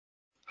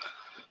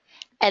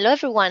Hello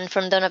everyone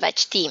from the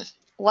Novedge team.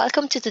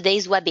 Welcome to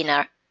today's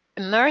webinar,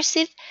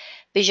 Immersive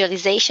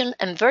Visualization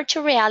and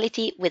Virtual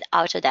Reality with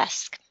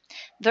Autodesk.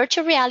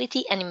 Virtual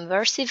reality and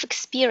immersive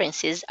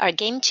experiences are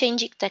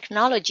game-changing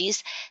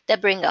technologies that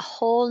bring a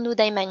whole new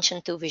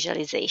dimension to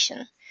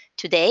visualization.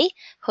 Today,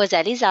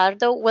 Manuel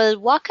Elizardo will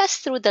walk us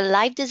through the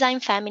live design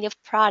family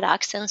of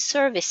products and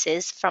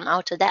services from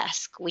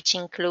Autodesk, which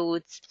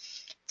includes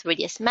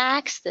 3ds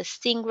Max, the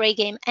Stingray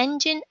game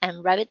engine,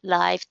 and Revit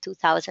Live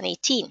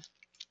 2018.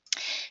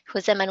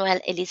 Manuel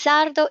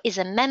Elizardo is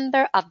a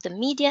member of the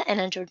Media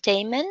and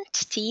Entertainment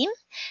team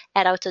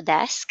at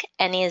Autodesk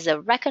and is a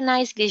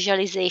recognized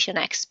visualization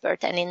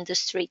expert and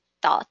industry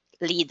thought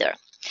leader.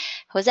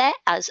 Jose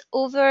has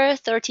over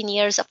 13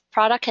 years of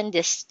product and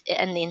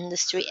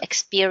industry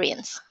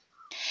experience.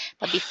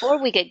 But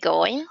before we get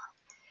going,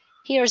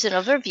 here's an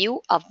overview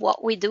of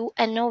what we do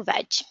at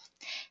Novedge.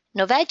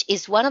 Novedge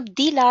is one of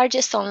the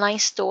largest online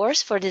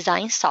stores for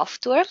design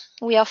software.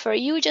 We offer a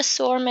huge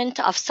assortment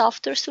of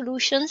software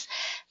solutions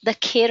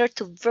that cater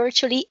to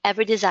virtually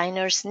every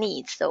designer's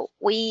needs. So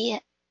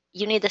you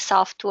need a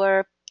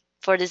software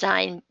for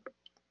design,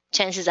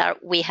 chances are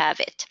we have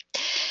it.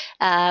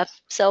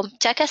 So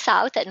check us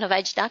out at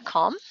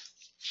novedge.com.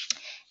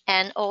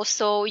 And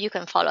also you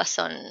can follow us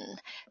on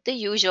the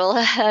usual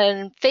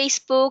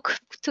Facebook,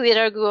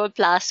 Twitter, Google+,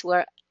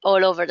 we're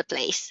all over the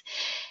place.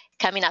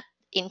 Coming up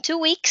in 2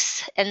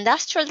 weeks,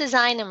 industrial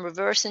design and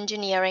reverse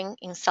engineering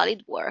in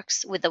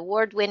SolidWorks with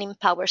award-winning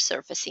power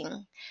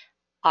surfacing,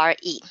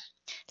 RE.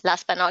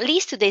 Last but not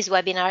least, today's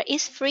webinar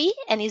is free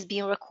and is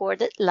being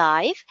recorded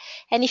live.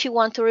 And if you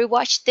want to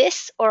rewatch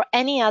this or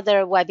any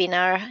other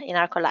webinar in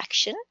our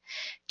collection,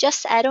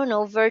 just head on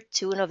over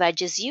to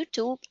Novedge's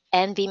YouTube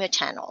and Vimeo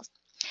channels.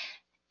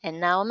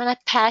 And now I'm going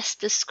to pass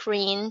the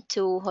screen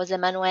to Jose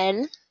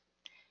Manuel,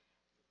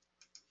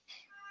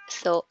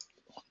 so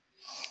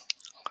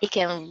he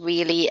can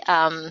really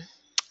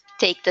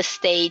take the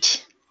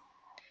stage.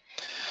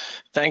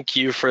 Thank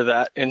you for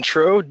that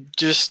intro.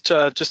 Just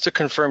to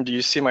confirm, do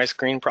you see my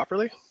screen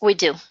properly? We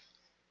do.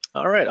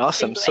 All right,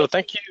 awesome. So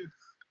thank you.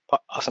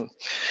 Awesome.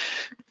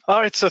 All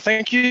right, so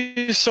thank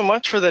you so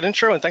much for that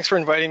intro, and thanks for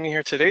inviting me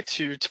here today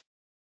to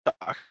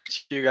talk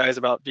to you guys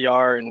about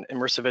VR and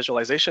immersive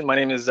visualization. My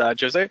name is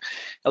Jose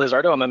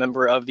Elizardo. I'm a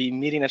member of the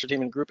Media and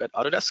Entertainment group at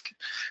Autodesk.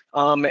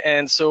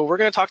 And so we're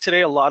going to talk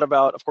today a lot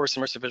about, of course,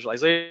 immersive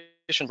visualization,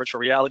 virtual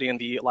reality, and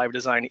the live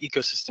design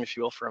ecosystem, if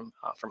you will, from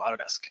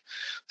Autodesk.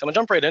 So I'm going to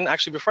jump right in.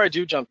 Actually, before I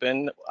do jump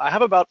in, I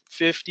have about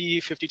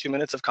 52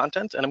 minutes of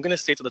content, and I'm going to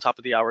stay to the top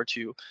of the hour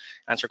to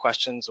answer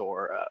questions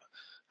or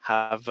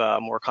have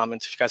more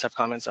comments. If you guys have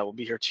comments, I will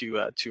be here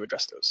to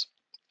address those.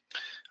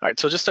 All right,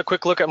 so just a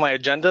quick look at my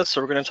agenda. So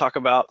we're going to talk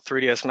about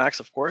 3ds Max,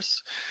 of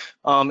course,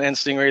 and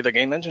Stingray, the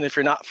game engine. If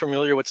you're not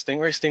familiar with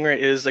Stingray, Stingray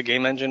is a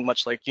game engine,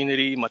 much like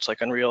Unity, much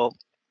like Unreal.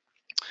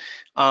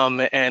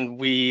 And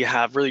we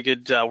have really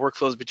good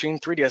workflows between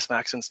 3ds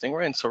Max and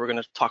Stingray, and so we're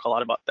going to talk a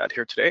lot about that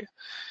here today.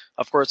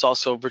 Of course,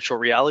 also virtual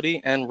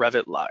reality and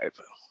Revit Live.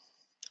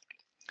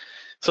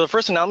 So the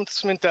first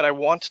announcement that I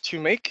want to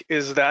make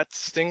is that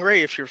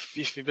Stingray, if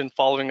you've been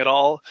following at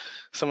all,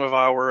 some of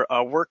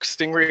our work,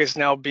 Stingray is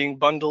now being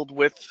bundled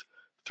with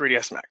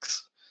 3ds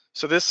Max.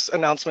 So this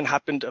announcement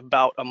happened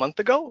about a month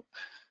ago.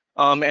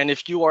 And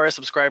if you are a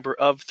subscriber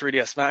of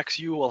 3ds Max,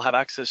 you will have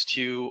access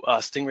to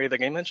Stingray, the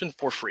game engine,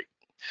 for free.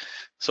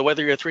 So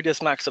whether you're a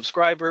 3ds Max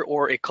subscriber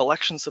or a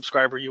collection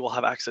subscriber, you will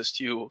have access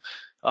to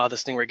the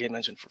Stingray game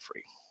engine for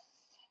free.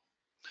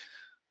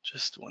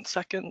 Just 1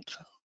 second.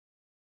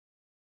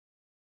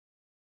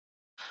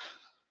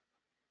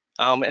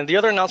 And the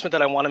other announcement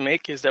that I want to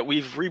make is that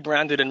we've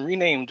rebranded and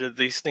renamed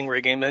the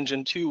Stingray game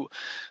engine to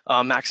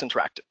Max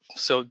Interactive.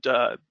 So,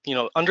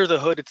 under the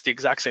hood, it's the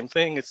exact same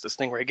thing. It's the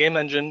Stingray game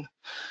engine,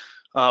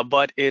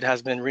 but it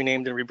has been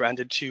renamed and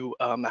rebranded to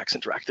Max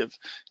Interactive.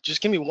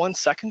 Just give me 1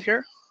 second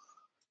here.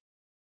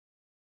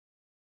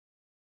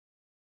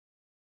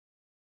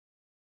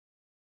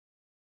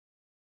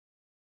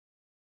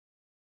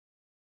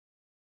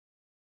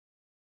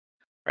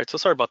 All right, so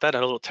sorry about that. I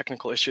had a little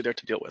technical issue there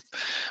to deal with.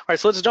 All right,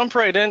 so let's jump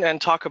right in and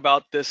talk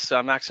about this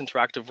Max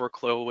Interactive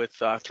workflow with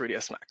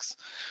 3ds Max.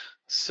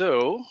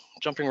 So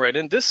jumping right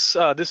in, this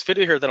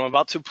video here that I'm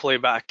about to play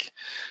back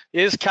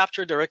is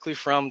captured directly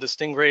from the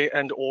Stingray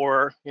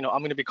or, I'm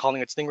going to be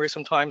calling it Stingray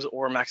sometimes,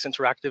 or Max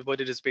Interactive, but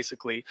it is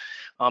basically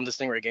the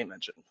Stingray game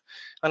engine.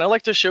 And I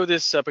like to show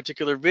this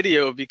particular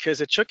video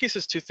because it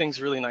showcases two things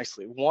really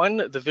nicely.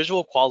 One, the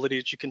visual quality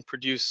that you can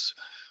produce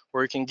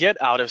or you can get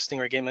out of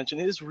Stingray game engine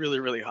is really,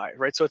 really high,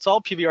 right? So it's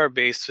all PBR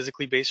based,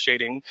 physically based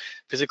shading,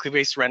 physically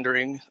based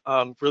rendering,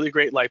 really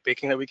great light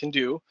baking that we can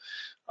do.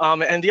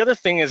 And the other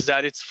thing is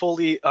that it's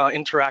fully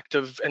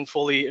interactive and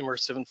fully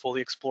immersive and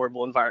fully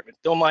explorable environment.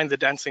 Don't mind the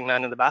dancing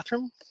man in the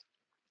bathroom.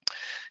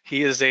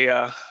 He is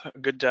a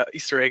good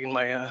Easter egg in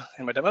my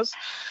demos.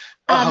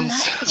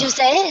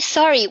 Jose,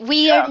 sorry,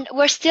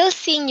 we're still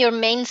seeing your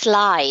main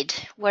slide.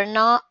 We're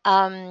not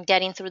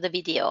getting through the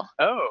video.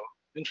 Oh,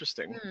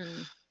 interesting.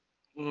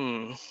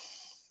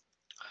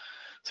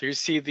 So you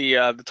see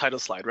the title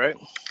slide, right?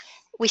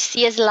 We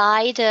see a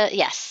slide,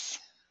 yes.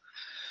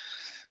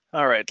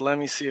 All right, let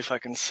me see if I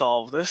can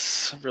solve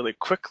this really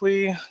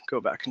quickly.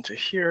 Go back into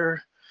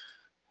here,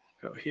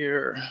 go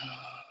here.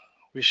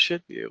 We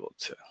should be able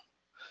to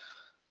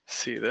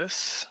see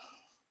this.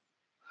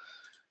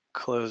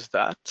 Close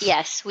that.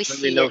 Yes, we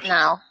Let me see know it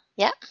now.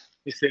 Yeah.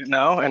 you see it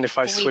now, and if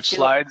I We switch do.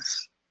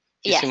 slides,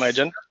 do you see my Yes.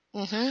 agenda?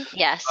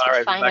 Yes, All we right,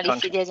 we're back finally on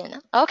see track. the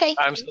agenda. Okay,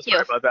 I'm so thank sorry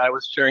you. about that. I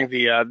was sharing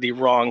the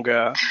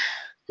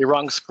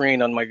wrong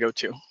screen on my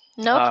GoTo.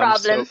 No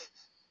problem. So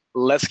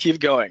let's keep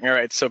going. All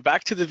right, so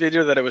back to the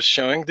video that I was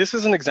showing. This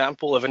is an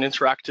example of an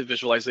interactive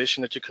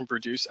visualization that you can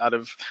produce out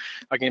of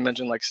a game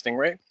engine like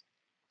Stingray.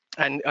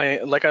 And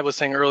like I was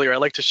saying earlier, I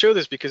like to show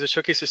this because it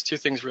showcases two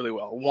things really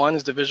well. One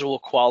is the visual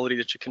quality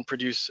that you can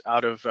produce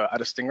out of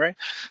Stingray.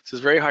 This is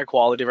very high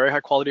quality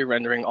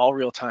rendering, all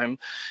real time.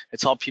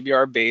 It's all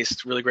PBR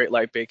based, really great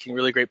light baking,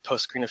 really great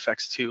post screen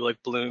effects too,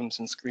 like blooms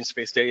and screen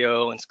space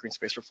AO and screen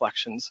space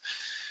reflections.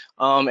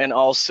 And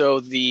also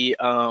the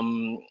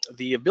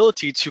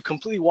ability to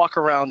completely walk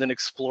around and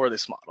explore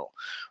this model,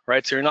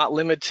 right? So you're not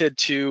limited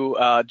to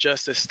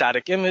just a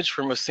static image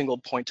from a single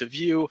point of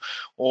view,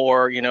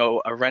 or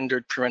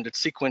a pre-rendered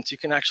sequence. You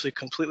can actually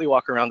completely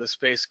walk around the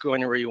space, go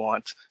anywhere you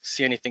want,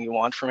 see anything you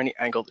want from any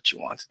angle that you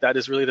want. That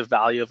is really the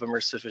value of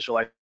immersive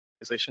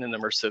visualization and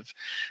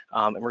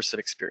immersive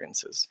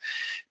experiences.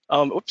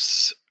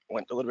 Oops,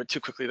 went a little bit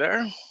too quickly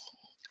there.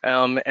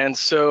 And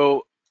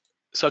so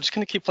I'm just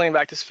going to keep playing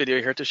back this video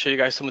here to show you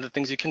guys some of the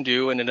things you can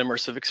do in an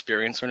immersive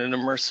experience or in an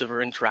immersive or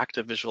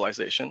interactive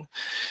visualization.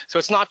 So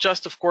it's not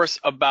just, of course,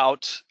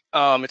 about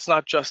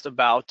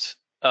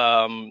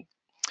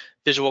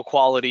visual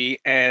quality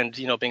and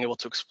being able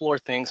to explore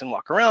things and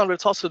walk around, but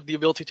it's also the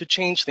ability to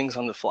change things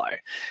on the fly,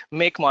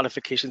 make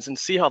modifications, and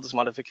see how those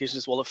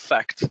modifications will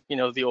affect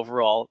the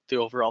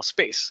overall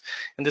space.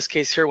 In this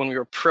case here, when we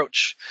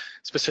approach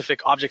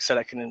specific objects that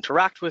I can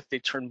interact with, they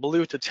turn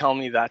blue to tell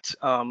me that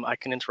I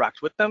can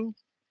interact with them.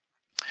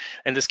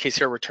 In this case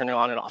here, we're turning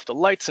on and off the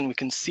lights, and we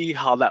can see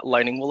how that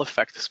lighting will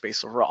affect the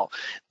space overall.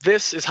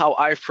 This is how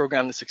I've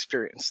programmed this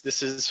experience.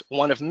 This is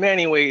one of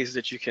many ways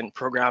that you can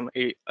program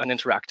an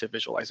interactive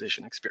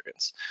visualization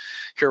experience.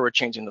 Here we're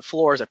changing the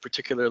floors. I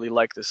particularly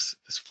like this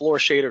floor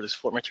shader. This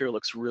floor material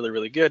looks really,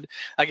 really good.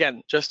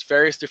 Again, just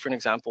various different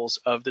examples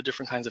of the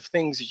different kinds of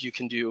things that you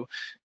can do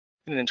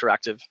in an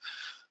interactive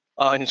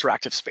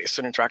space,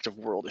 an interactive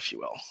world, if you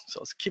will. So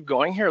let's keep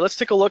going here. Let's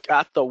take a look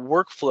at the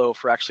workflow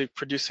for actually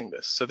producing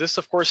this. So this,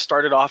 of course,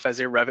 started off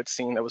as a Revit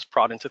scene that was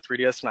brought into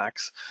 3ds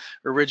Max,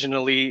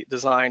 originally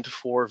designed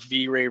for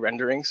V-Ray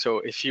rendering. So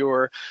if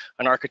you're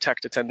an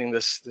architect attending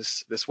this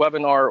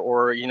webinar,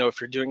 or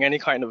if you're doing any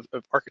kind of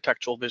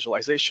architectural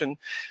visualization,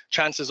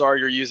 chances are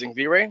you're using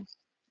V-Ray.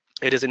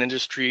 It is an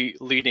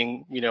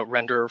industry-leading,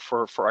 renderer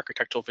for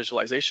architectural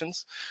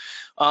visualizations.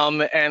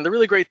 And the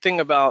really great thing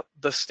about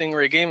the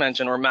Stingray game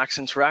engine, or Max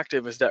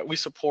Interactive, is that we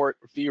support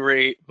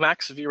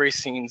Max V-Ray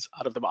scenes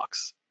out of the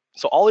box.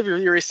 So all of your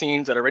V-Ray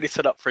scenes that are already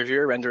set up for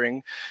V-Ray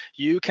rendering,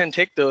 you can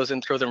take those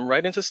and throw them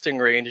right into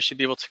Stingray, and you should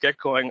be able to get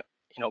going,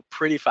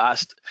 pretty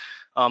fast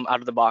out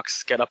of the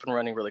box, get up and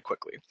running really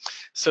quickly.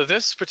 So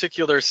this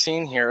particular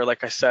scene here,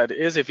 like I said,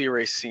 is a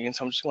V-Ray scene.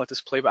 So I'm just gonna let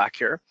this play back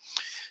here.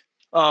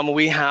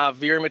 We have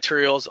V-Ray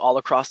materials all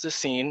across the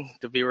scene,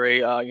 the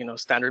V-Ray,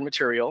 standard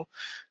material.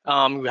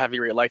 We have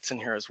V-Ray lights in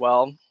here as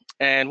well.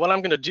 And what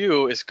I'm gonna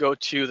do is go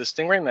to the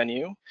Stingray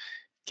menu.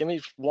 Give me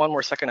one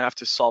more second. I have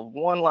to solve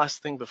one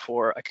last thing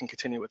before I can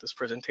continue with this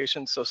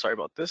presentation. So sorry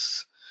about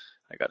this.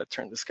 I gotta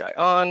turn this guy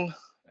on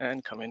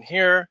and come in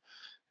here,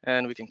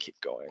 and we can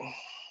keep going.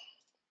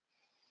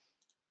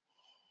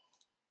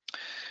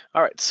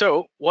 All right,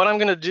 so what I'm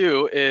gonna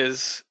do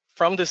is,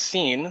 from the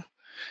scene,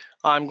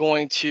 I'm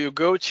going to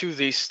go to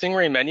the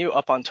Stingray menu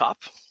up on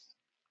top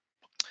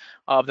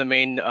of the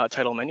main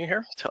title menu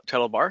here,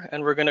 title bar,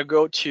 and we're gonna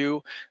go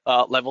to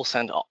Level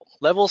Send All.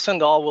 Level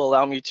Send All will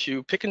allow me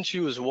to pick and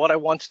choose what I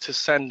want to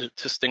send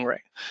to Stingray,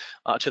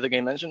 to the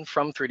game engine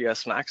from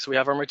 3ds Max. We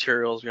have our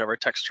materials, we have our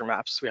texture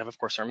maps, we have, of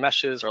course, our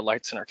meshes, our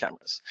lights, and our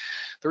cameras.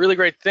 The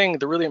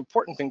really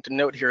important thing to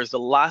note here is the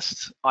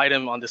last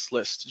item on this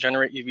list,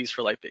 generate UVs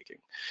for light baking.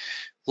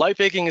 Light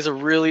baking is a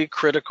really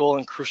critical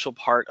and crucial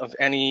part of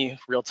any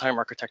real-time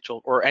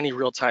architectural or any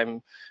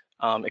real-time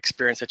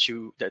experience that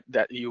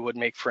you would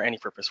make for any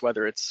purpose,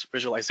 whether it's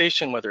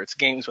visualization, whether it's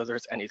games, whether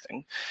it's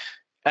anything.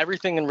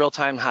 Everything in real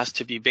time has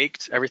to be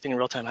baked. Everything in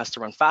real time has to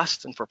run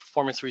fast, and for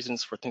performance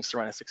reasons, for things to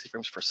run at 60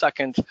 frames per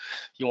second,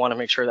 you want to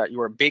make sure that you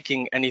are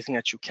baking anything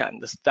that you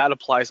can. That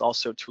applies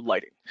also to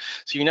lighting.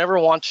 So you never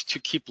want to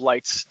keep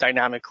lights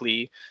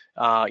dynamically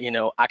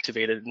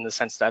activated in the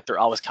sense that they're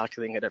always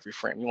calculating at every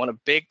frame. You want to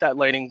bake that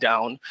lighting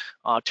down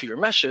to your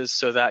meshes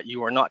so that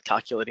you are not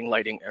calculating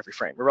lighting every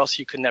frame, or else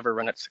you can never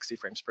run at 60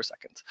 frames per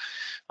second,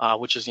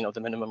 which is the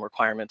minimum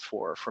requirement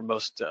for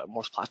most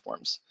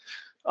platforms.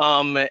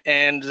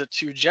 And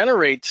to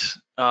generate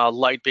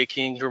light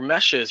baking, your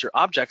meshes, your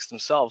objects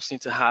themselves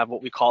need to have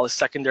what we call a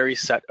secondary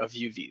set of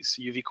UVs,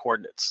 UV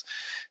coordinates.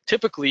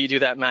 Typically, you do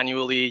that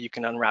manually. You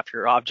can unwrap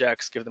your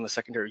objects, give them a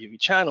secondary UV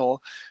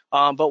channel.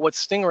 But what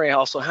Stingray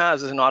also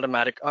has is an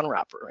automatic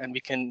unwrapper, and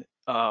we can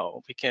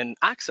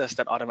access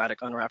that automatic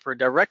unwrapper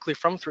directly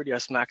from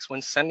 3ds Max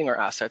when sending our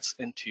assets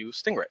into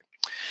Stingray.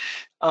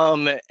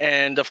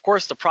 And of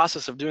course, the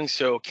process of doing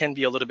so can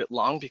be a little bit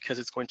long because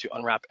it's going to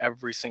unwrap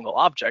every single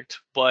object,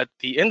 but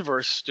the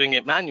inverse, doing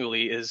it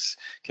manually,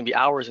 can be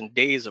hours and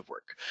days of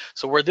work.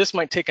 So where this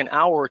might take an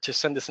hour to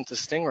send this into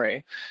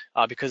Stingray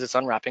because it's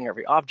unwrapping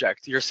every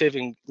object, you're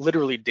saving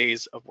literally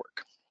days of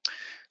work.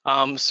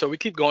 So we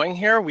keep going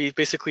here. We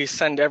basically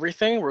send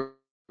everything. We're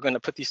going to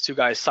put these two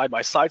guys side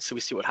by side so we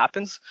see what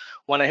happens.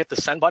 When I hit the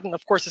send button,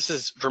 of course, this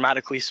is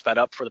dramatically sped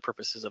up for the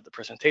purposes of the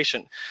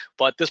presentation,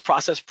 but this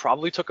process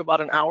probably took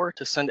about an hour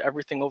to send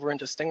everything over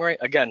into Stingray,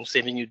 again,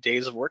 saving you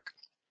days of work.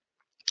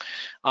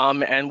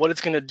 And what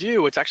it's going to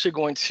do, it's actually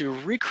going to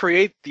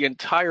recreate the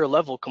entire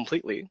level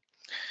completely.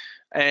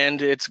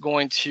 And it's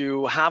going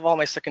to have all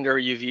my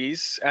secondary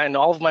UVs, and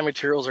all of my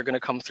materials are going to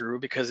come through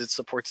because it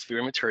supports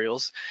sphere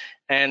materials.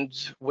 And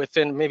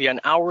within maybe an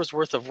hour's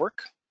worth of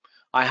work,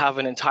 I have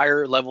an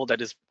entire level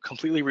that is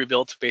completely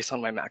rebuilt based on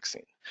my Max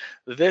scene.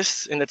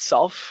 This in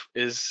itself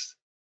is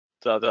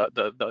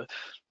the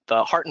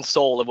heart and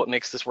soul of what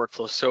makes this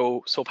workflow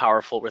so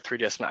powerful with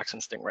 3ds Max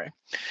and Stingray.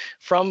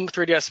 From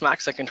 3ds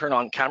Max, I can turn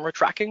on camera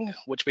tracking,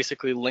 which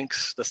basically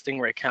links the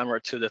Stingray camera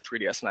to the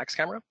 3ds Max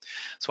camera.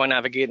 So I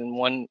navigate in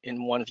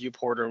one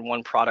viewport or in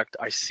one product,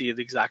 I see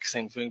the exact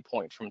same viewing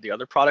point from the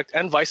other product,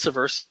 and vice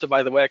versa.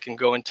 By the way, I can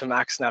go into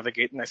Max,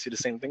 navigate, and I see the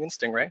same thing in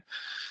Stingray.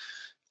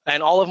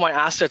 And all of my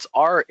assets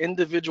are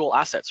individual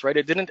assets, right?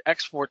 It didn't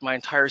export my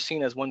entire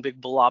scene as one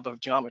big blob of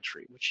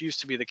geometry, which used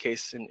to be the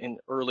case in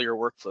earlier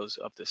workflows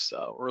of this,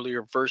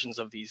 earlier versions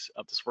of this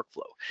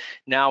workflow.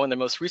 Now, in the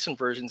most recent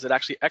versions, it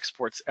actually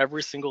exports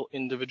every single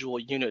individual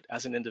unit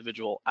as an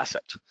individual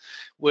asset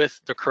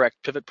with the correct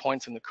pivot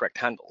points and the correct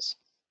handles.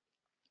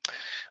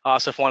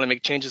 So if I want to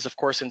make changes, of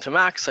course, into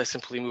Max, I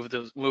simply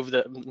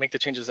make the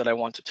changes that I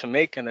want to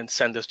make, and then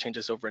send those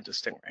changes over into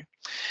Stingray.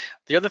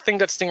 The other thing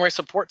that Stingray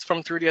supports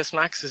from 3ds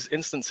Max is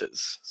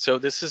instances. So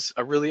this is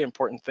a really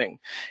important thing.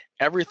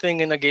 Everything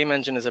in a game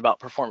engine is about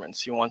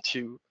performance. You want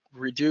to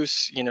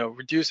reduce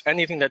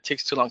anything that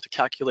takes too long to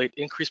calculate,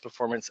 increase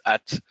performance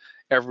at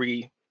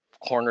every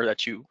corner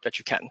that you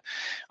can.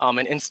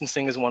 And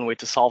instancing is one way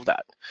to solve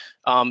that.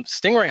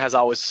 Stingray has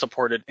always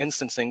supported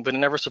instancing, but it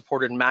never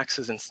supported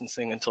Max's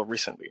instancing until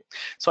recently.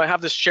 So I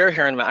have this chair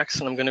here in Max,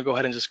 and I'm going to go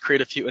ahead and just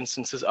create a few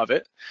instances of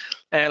it.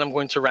 And I'm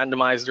going to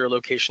randomize their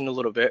location a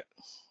little bit,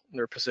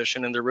 their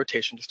position and their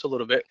rotation just a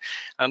little bit.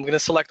 I'm going to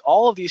select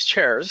all of these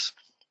chairs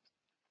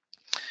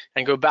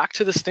and go back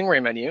to the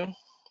Stingray menu.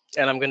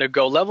 And I'm going to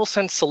go level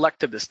send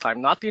selected this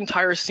time, not the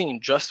entire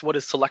scene, just what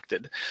is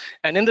selected.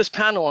 And in this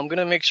panel, I'm going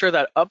to make sure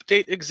that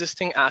update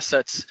existing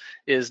assets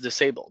is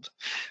disabled.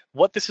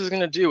 What this is going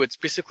to do, it's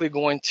basically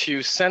going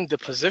to send the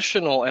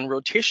positional and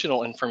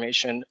rotational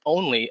information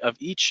only of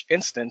each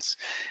instance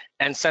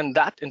and send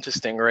that into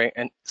Stingray,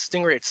 and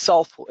Stingray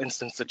itself will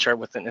instance the chair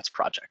within its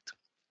project.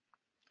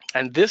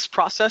 And this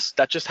process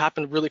that just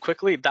happened really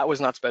quickly, that was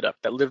not sped up.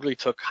 That literally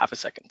took half a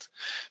second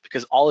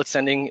because all it's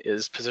sending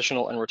is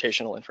positional and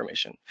rotational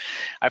information.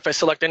 If I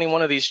select any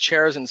one of these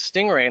chairs in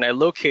Stingray and I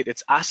locate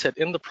its asset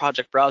in the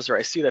project browser,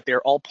 I see that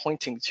they're all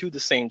pointing to the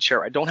same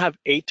chair. I don't have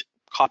 8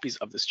 copies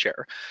of this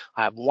chair.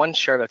 I have one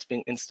chair that's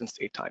being instanced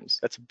 8 times.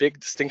 That's a big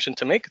distinction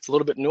to make. It's a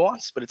little bit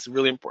nuanced, but it's a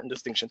really important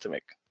distinction to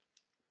make.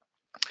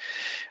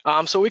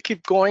 So we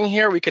keep going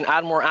here. We can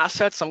add more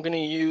assets. I'm going to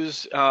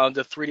use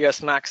the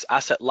 3ds Max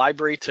asset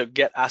library to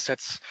get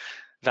assets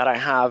that I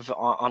have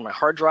on my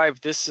hard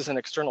drive. This is an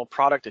external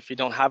product. If you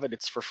don't have it,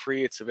 it's for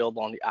free. It's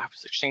available on the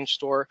Apps Exchange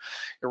store.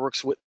 It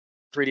works with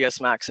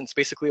 3ds Max, and it's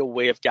basically a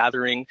way of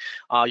gathering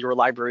your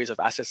libraries of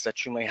assets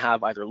that you may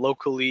have either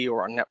locally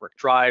or on network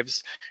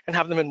drives and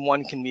have them in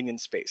one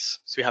convenient space.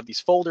 So you have these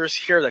folders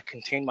here that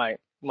contain my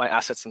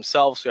assets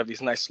themselves. We have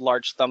these nice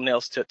large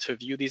thumbnails to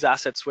view these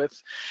assets with.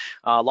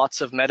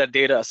 Lots of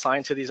metadata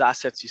assigned to these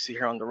assets. You see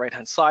here on the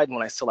right-hand side,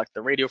 when I select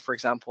the radio, for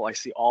example, I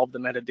see all of the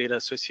metadata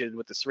associated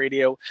with this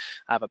radio.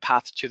 I have a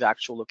path to the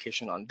actual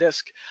location on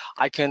disk.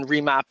 I can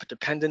remap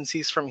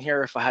dependencies from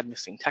here. If I had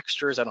missing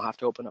textures, I don't have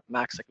to open up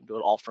Max. I can do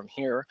it all from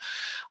here.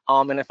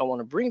 And if I want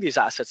to bring these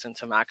assets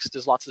into Max,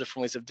 there's lots of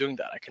different ways of doing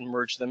that. I can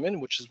merge them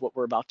in, which is what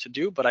we're about to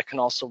do, but I can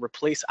also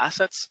replace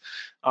assets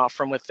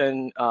from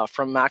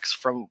Max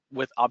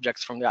with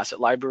objects from the asset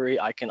library.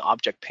 I can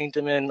object paint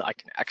them in, I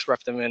can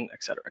XREF them in,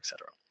 et cetera, et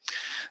cetera.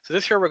 So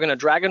this here, we're going to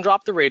drag and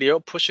drop the radio,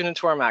 push it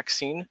into our Max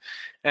scene,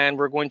 and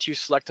we're going to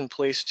select and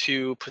place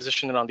to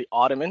position it on the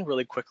ottoman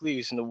really quickly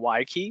using the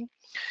Y key.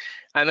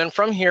 And then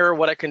from here,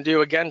 what I can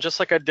do, again, just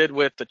like I did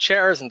with the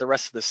chairs and the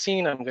rest of the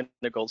scene, I'm going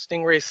to go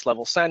Stingray,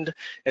 level send.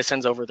 It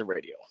sends over the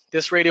radio.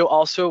 This radio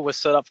also was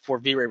set up for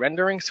V-Ray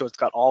rendering, so it's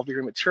got all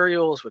V-Ray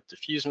materials with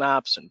diffuse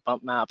maps and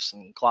bump maps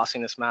and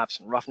glossiness maps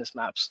and roughness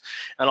maps.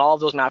 And all of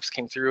those maps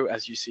came through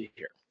as you see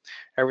here.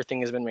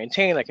 Everything has been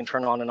maintained. I can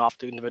turn on and off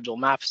the individual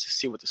maps to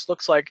see what this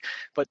looks like,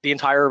 but the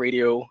entire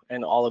radio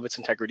and all of its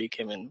integrity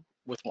came in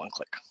with one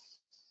click.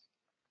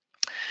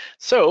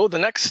 So the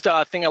next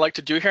thing I like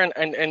to do here,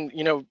 and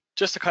you know,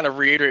 just to kind of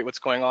reiterate what's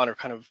going on or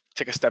kind of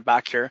take a step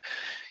back here,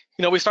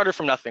 you know, we started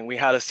from nothing. We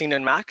had a scene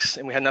in Max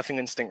and we had nothing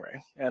in Stingray.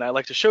 And I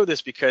like to show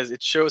this because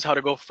it shows how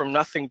to go from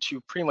nothing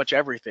to pretty much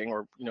everything,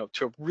 or, you know,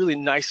 to a really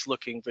nice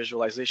looking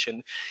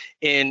visualization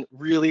in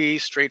really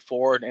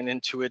straightforward and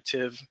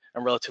intuitive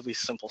and relatively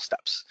simple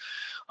steps.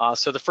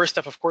 So the first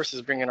step, of course,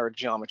 is bringing our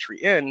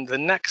geometry in. The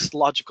next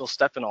logical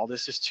step in all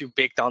this is to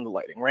bake down the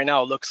lighting. Right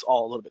now, it looks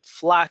all a little bit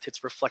flat.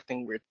 It's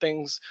reflecting weird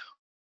things.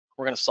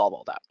 We're going to solve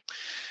all that.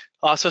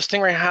 So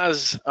Stingray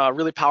has a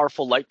really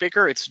powerful light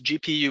baker. It's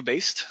GPU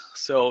based.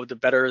 So the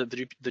better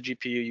the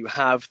GPU you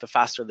have, the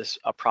faster this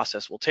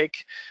process will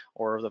take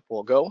or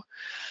will go.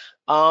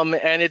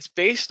 And it's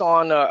based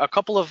on a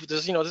couple of,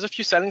 there's a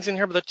few settings in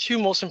here, but the two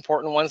most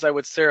important ones I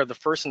would say are the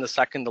first and the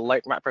second, the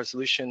light map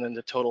resolution and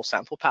the total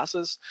sample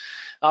passes.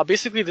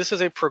 Basically, this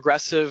is a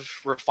progressive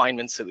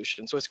refinement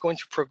solution. So it's going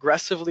to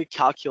progressively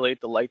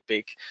calculate the light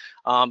bake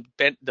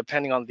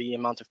depending on the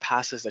amount of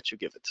passes that you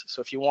give it.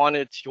 So if you want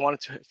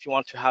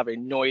to have a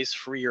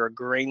noise-free or a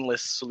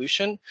grainless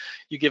solution,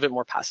 you give it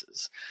more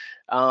passes.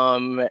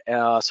 So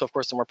of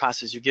course, the more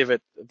passes you give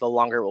it, the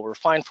longer it will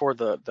refine for,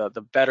 the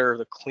better,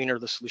 the cleaner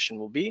the solution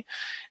will be.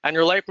 And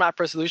your light map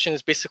resolution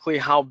is basically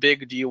how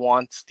big do you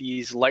want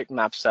these light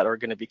maps that are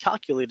going to be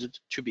calculated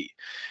to be.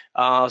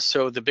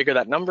 So the bigger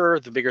that number,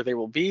 the bigger they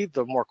will be,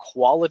 the more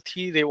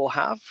quality they will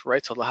have,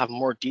 right? So they'll have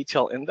more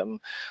detail in them,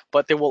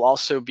 but they will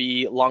also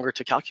be longer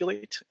to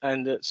calculate,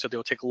 and so they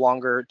will take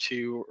longer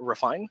to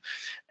refine,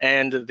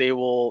 and they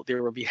will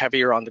be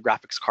heavier on the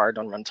graphics card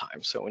on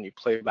runtime. So when you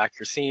play back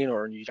your scene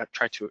or you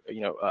try to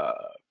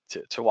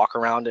to walk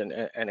around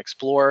and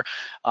explore,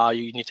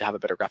 you need to have a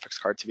better graphics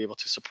card to be able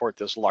to support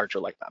those larger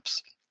light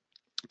maps.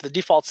 The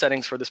default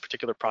settings for this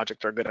particular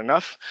project are good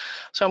enough.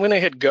 So I'm going to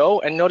hit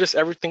go, and notice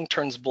everything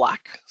turns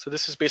black. So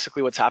this is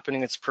basically what's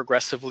happening. It's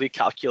progressively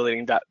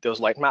calculating those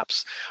light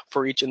maps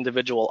for each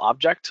individual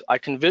object. I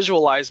can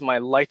visualize my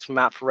light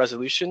map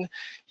resolution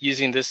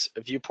using this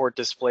viewport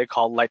display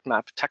called light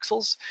map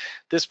texels.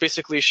 This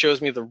basically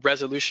shows me the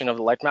resolution of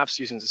the light maps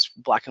using this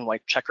black and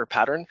white checker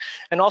pattern.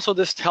 And also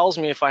this tells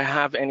me if I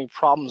have any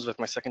problems with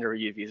my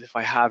secondary UVs, if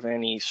I have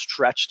any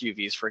stretched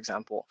UVs, for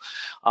example,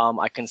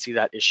 I can see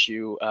that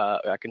issue.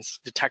 I can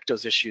detect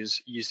those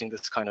issues using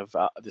this kind of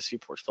this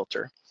viewport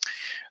filter.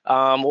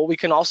 What we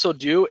can also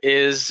do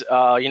is,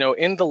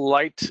 in the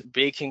light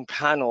baking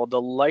panel,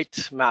 the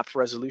light map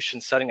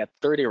resolution setting at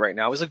 30 right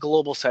now is a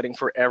global setting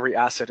for every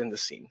asset in the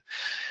scene.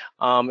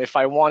 If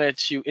I wanted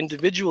to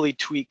individually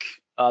tweak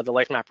the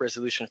light map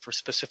resolution for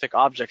specific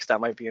objects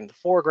that might be in the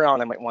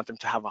foreground, I might want them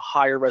to have a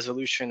higher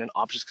resolution, and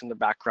objects in the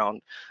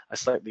background a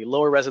slightly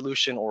lower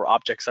resolution, or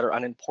objects that are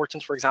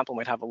unimportant, for example,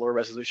 might have a lower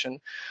resolution.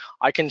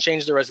 I can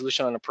change the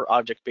resolution on a per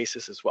object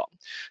basis as well.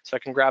 So I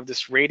can grab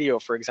this radio,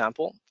 for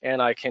example,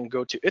 and I can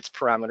go to its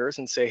parameters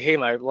and say, hey,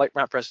 my light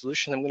map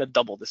resolution, I'm going to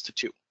double this to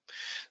 2.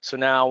 So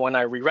now when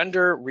I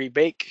re-render,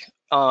 rebake,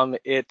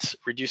 it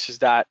reduces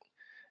that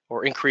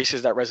or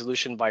increases that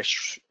resolution by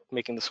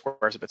making the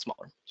squares a bit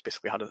smaller. It's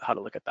basically how to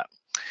look at that.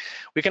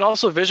 We can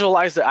also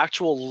visualize the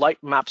actual light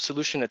map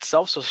solution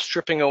itself, so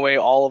stripping away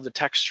all of the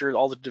texture,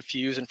 all the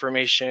diffuse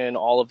information,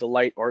 all of the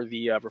light or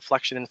the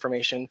reflection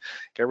information.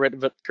 Get rid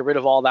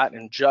of all that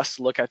and just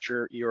look at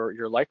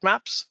your light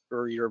maps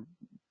or your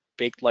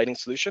baked lighting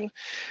solution.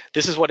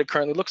 This is what it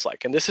currently looks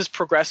like, and this is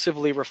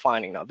progressively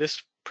refining. Now,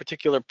 this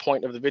particular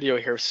point of the video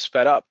here is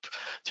sped up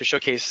to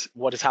showcase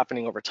what is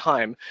happening over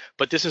time,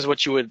 but this is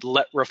what you would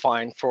let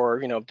refine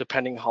for,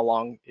 depending how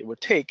long it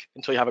would take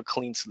until you have a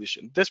clean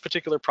solution. This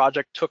particular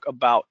project took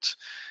about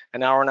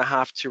an hour and a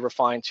half to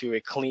refine to a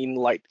clean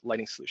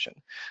lighting solution.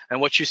 And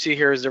what you see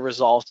here is the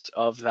result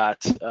of that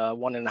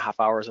 1.5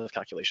 hours of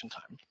calculation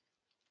time.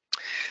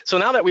 So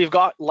now that we've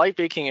got light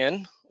baking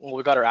in, well,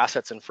 we've got our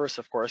assets in first,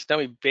 of course, then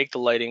we bake the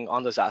lighting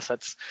on those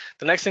assets.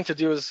 The next thing to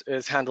do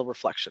is handle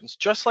reflections.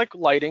 Just like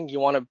lighting,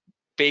 you want to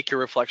bake your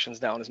reflections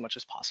down as much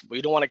as possible.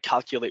 You don't want to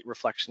calculate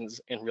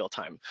reflections in real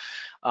time,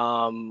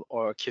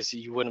 or because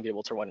you wouldn't be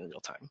able to run in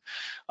real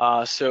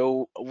time.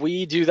 So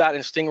we do that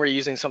in Stingray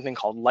using something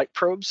called light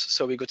probes.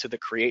 So we go to the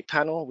create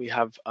panel. We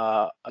have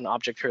an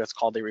object here that's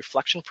called a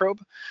reflection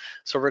probe.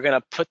 So we're going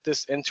to put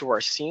this into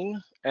our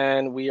scene,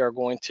 and we are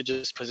going to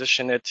just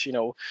position it,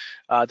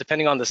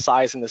 depending on the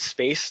size and the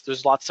space.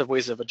 There's lots of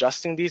ways of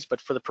adjusting these,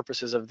 but for the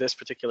purposes of this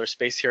particular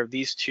space here,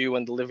 these two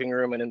in the living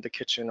room and in the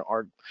kitchen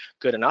are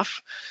good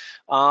enough.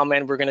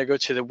 And we're going to go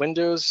to the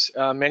Windows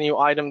menu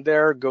item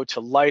there, go to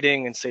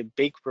lighting and say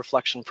bake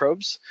reflection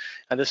probes.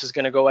 And this is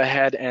going to go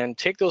ahead and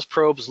take those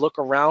probes, look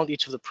around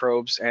each of the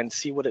probes and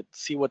see what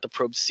the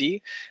probes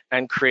see,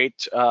 and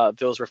create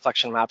those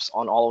reflection maps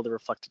on all of the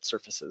reflected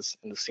surfaces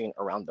in the scene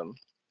around them.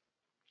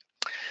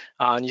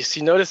 And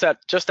notice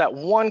that just that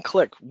one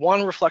click,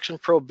 one reflection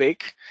probe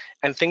bake,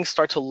 and things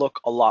start to look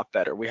a lot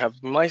better. We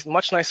have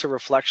much nicer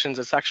reflections.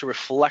 It's actually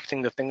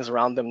reflecting the things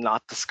around them,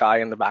 not the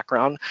sky in the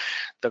background.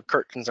 The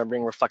curtains are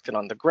being reflected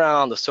on the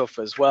ground, the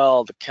sofa as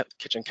well, the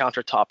kitchen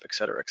countertop, et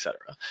cetera, et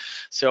cetera.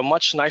 So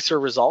much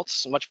nicer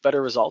results, much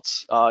better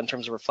results in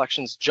terms of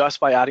reflections just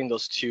by adding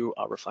those two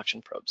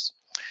reflection probes.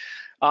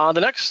 The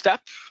next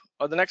step,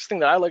 or the next thing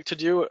that I like to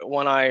do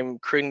when I'm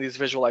creating these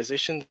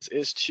visualizations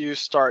is to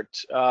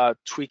start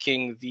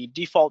tweaking the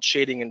default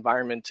shading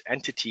environment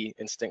entity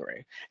in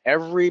Stingray.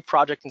 Every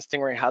project in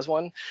Stingray has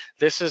one.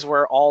 This is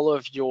where all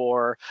of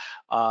your,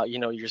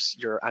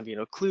 your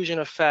ambient occlusion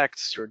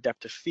effects, your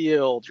depth of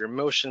field, your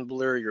motion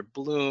blur, your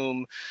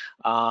bloom,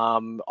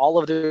 all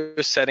of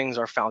those settings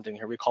are found in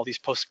here. We call these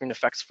post-screen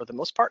effects for the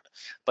most part,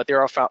 but they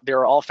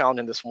are all found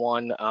in this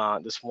one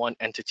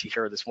entity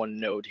here, this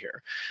one node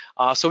here.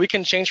 So we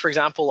can change, for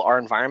example, our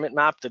environment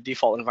map. The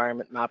default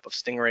environment map of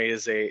Stingray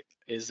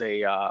is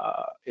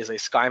a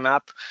sky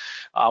map.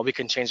 We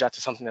can change that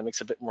to something that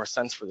makes a bit more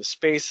sense for the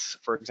space.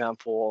 For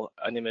example,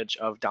 an image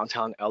of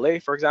downtown LA,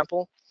 for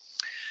example.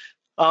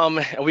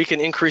 And we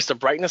can increase the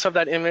brightness of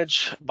that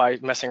image by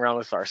messing around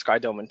with our sky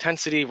dome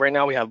intensity. Right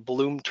now we have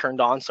bloom turned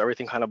on, so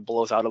everything kind of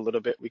blows out a little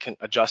bit. We can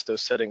adjust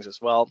those settings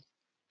as well.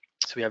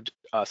 So we have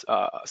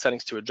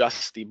settings to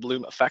adjust the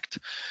bloom effect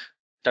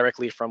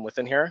directly from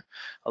within here.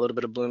 A little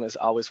bit of bloom is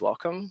always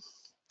welcome.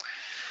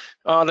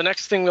 The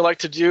next thing I like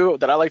to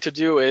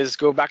do is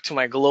go back to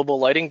my global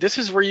lighting. This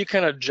is where you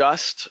can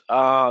adjust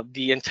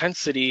the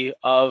intensity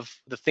of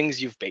the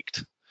things you've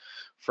baked.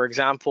 For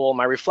example,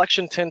 my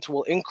reflection tint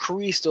will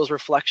increase those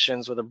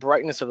reflections or the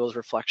brightness of those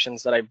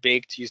reflections that I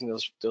baked using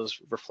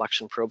those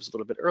reflection probes a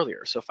little bit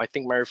earlier. So if I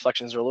think my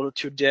reflections are a little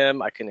too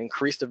dim, I can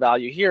increase the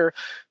value here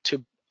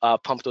to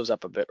pump those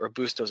up a bit or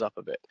boost those up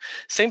a bit.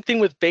 Same thing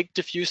with baked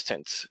diffuse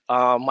tints.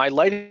 My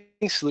lighting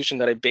solution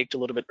that I baked a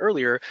little bit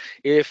earlier,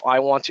 if I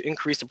want to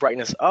increase the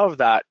brightness of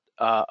that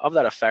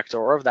effect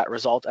or of that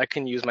result, I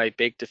can use my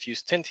baked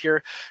diffuse tint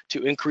here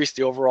to increase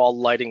the overall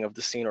lighting of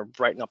the scene or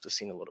brighten up the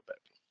scene a little bit.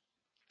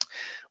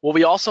 What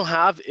we also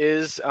have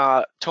is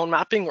tone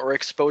mapping or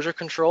exposure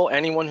control.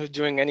 Anyone who's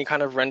doing any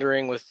kind of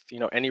rendering with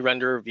any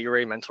render,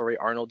 V-Ray, Mental Ray,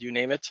 Arnold, you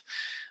name it,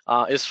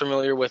 is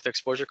familiar with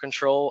exposure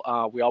control.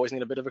 We always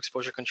need a bit of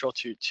exposure control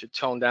to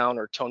tone down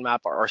or tone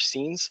map our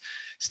scenes.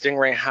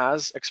 Stingray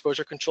has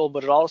exposure control,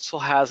 but it also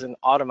has an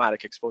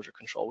automatic exposure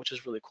control, which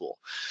is really cool.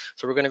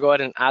 So we're going to go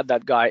ahead and add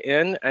that guy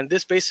in, and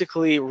this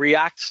basically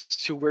reacts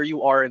to where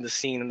you are in the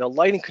scene and the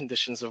lighting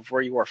conditions of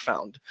where you are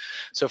found.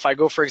 So if I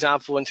go, for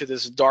example, into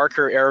this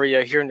darker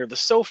area here near the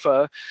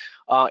sofa,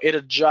 it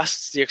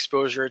adjusts the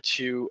exposure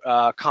to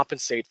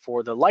compensate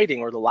for the lighting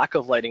or the lack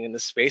of lighting in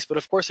this space, but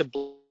of course it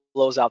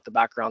blows out the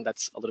background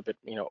that's a little bit,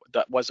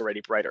 that was already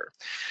brighter.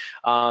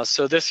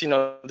 So this,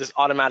 this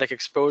automatic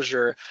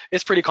exposure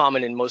is pretty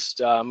common in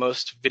most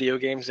video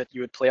games that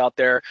you would play out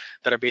there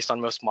that are based on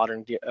most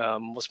modern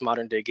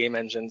day game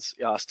engines.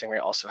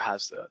 Stingray also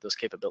has those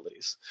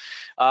capabilities.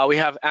 We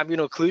have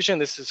ambient occlusion.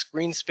 This is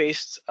screen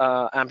spaced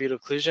ambient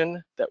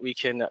occlusion that we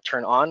can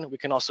turn on. We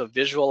can also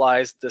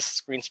visualize this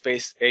screen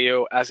spaced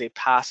AO as a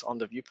pass on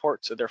the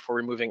viewport, so therefore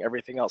removing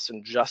everything else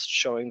and just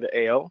showing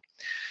the AO.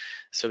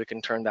 So we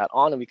can turn that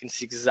on and we can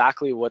see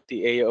exactly what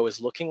the AO is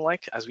looking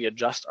like as we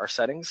adjust our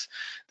settings.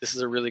 This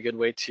is a really good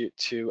way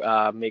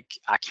to make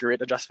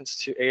accurate adjustments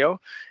to AO.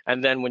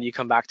 And then when you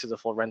come back to the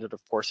full rendered, of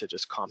course, it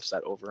just comps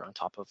that over on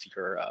top of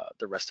your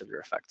the rest of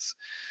your effects.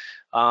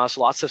 So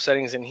lots of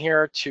settings in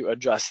here to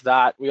adjust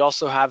that. We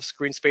also have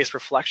screen space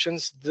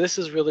reflections. This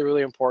is really,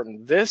 really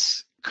important.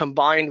 This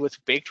combined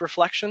with baked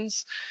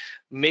reflections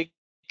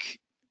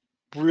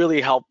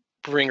really help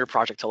bring your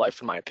project to life,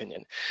 in my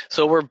opinion.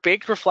 So where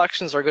baked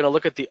reflections are going to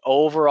look at the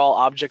overall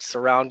objects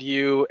around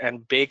you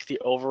and bake the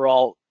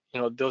overall,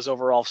 those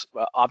overall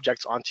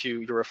objects onto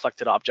your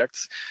reflected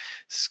objects,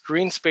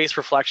 screen space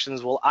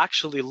reflections will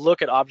actually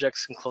look at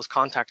objects in close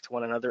contact to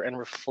one another and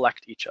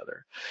reflect each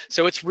other.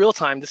 So it's real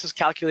time. This is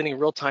calculating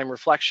real time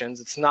reflections.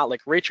 It's not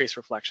like ray trace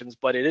reflections,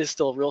 but it is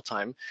still real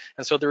time.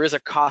 And so there is a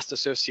cost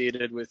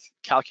associated with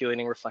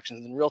calculating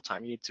reflections in real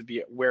time. You need to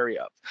be wary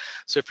of.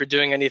 So if you're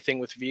doing anything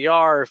with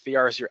VR, if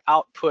VR is your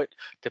output,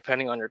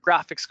 depending on your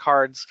graphics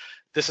cards,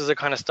 this is the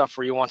kind of stuff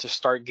where you want to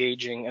start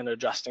gauging and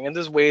adjusting. And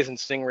there's ways in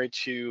Stingray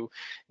to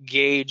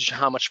gauge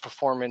how much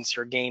performance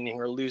you're gaining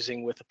or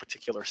losing with a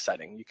particular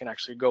setting. You can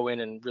actually go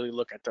in and really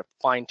look at the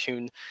fine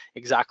tune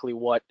exactly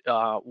what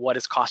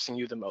is costing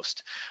you the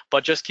most.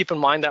 But just keep in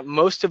mind that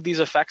most of these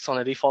effects on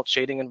a default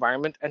shading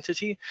environment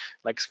entity,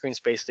 like screen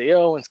space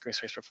AO and screen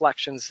space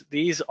reflections,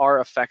 these are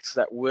effects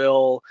that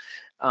will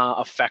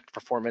affect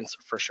performance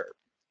for sure,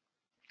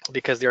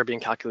 because they're being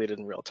calculated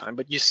in real time.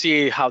 But you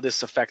see how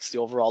this affects the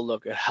overall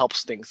look. It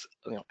helps things,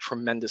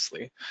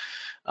 tremendously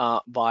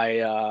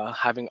by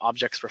having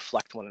objects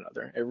reflect one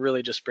another. It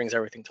really just brings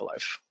everything to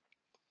life.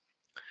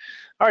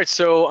 All right,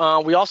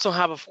 so we also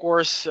have, of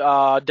course,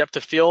 depth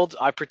of field.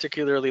 I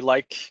particularly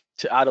like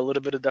to add a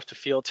little bit of depth of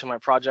field to my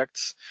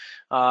projects.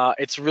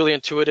 It's really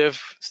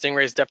intuitive.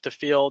 Stingray's depth of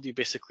field, you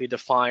basically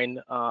define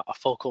a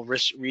focal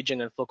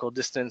region and focal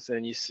distance,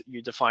 and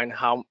you define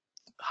how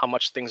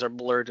much things are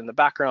blurred in the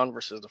background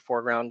versus the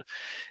foreground.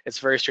 It's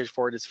very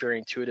straightforward, it's very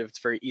intuitive, it's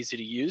very easy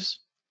to use.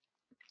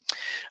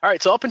 All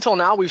right, so up until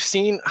now, we've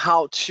seen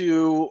how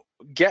to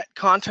get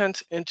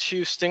content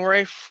into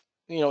Stingray,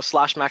 /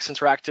 Max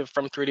Interactive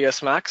from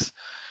 3ds Max.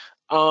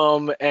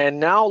 And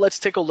now let's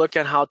take a look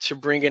at how to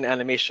bring in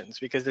animations,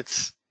 because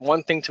it's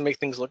one thing to make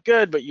things look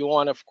good, but you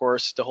want, of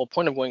course, the whole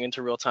point of going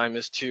into real time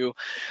is to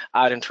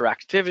add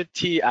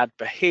interactivity, add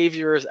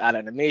behaviors, add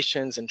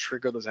animations, and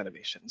trigger those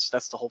animations.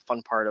 That's the whole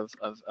fun part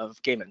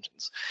of game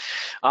engines.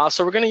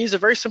 So we're going to use a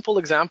very simple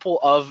example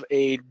of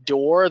a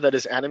door that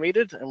is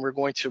animated, and we're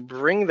going to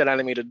bring that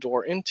animated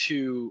door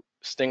into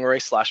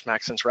Stingray /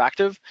 Max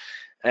Interactive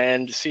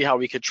and see how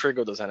we could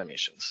trigger those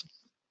animations.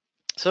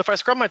 So if I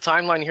scrub my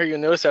timeline here, you'll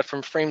notice that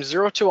from frame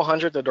 0 to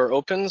 100, the door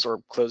opens,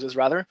 or closes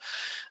rather,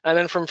 and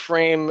then from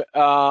frame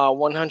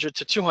 100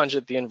 to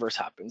 200, the inverse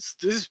happens.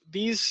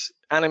 These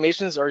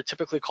animations are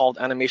typically called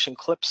animation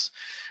clips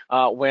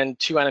when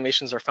two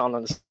animations are found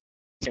on the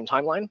same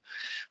timeline.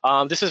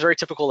 This is very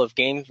typical of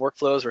game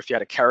workflows, or if you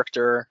had a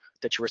character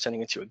that you were sending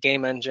into a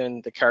game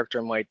engine, the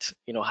character might,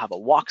 have a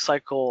walk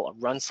cycle, a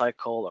run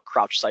cycle, a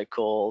crouch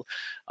cycle,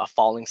 a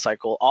falling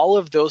cycle. All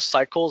of those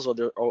cycles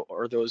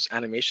or those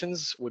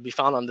animations would be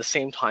found on the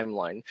same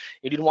timeline.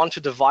 You'd want to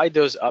divide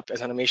those up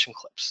as animation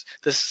clips.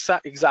 This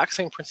exact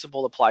same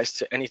principle applies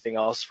to anything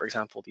else, for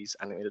example, these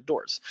animated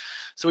doors.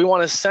 So we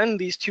want to send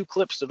these two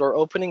clips, the door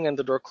opening and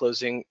the door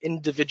closing,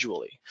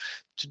 individually.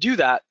 To do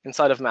that,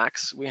 inside of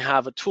Max, we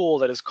have a tool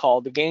that is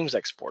called the Games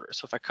Exporter.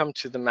 So if I come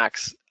to the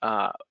Max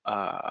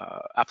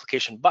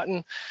application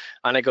button,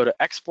 and I go to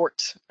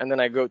Export, and then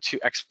I go to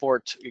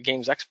Export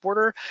Games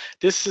Exporter,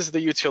 this is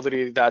the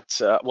utility that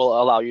will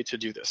allow you to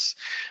do this.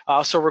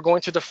 So we're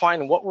going to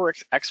define what we're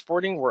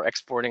exporting. We're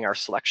exporting our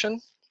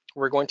selection.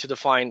 We're going to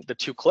define the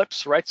two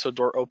clips, right? So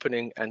door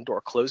opening and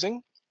door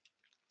closing,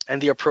 and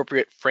the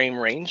appropriate frame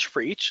range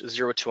for each,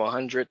 0 to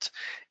 100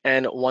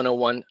 and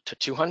 101 to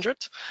 200.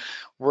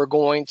 We're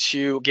going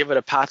to give it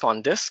a path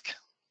on disk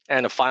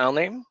and a file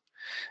name,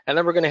 and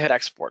then we're going to hit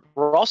export.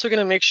 We're also going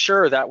to make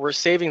sure that we're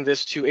saving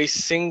this to a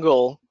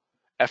single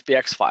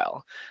FBX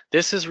file.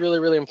 This is really,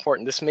 really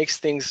important. This makes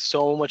things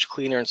so much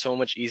cleaner and so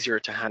much easier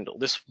to handle.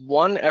 This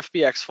one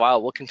FBX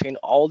file will contain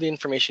all the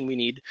information we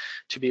need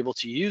to be able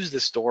to use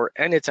this door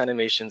and its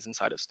animations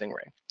inside of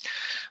Stingray.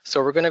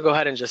 So we're going to go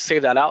ahead and just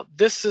save that out.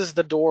 This is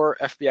the door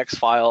FBX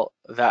file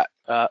that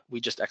we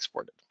just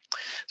exported.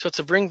 So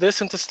to bring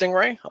this into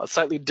Stingray, a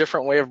slightly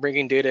different way of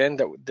bringing data in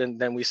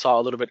than we saw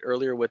a little bit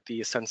earlier with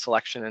the send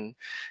selection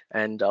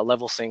and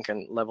level sync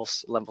and level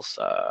sync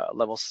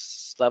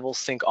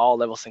all,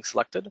 level sync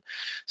selected.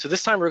 So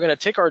this time we're going to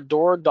take our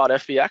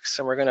door.fbx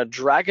and we're going to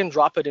drag and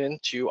drop it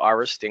into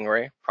our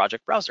Stingray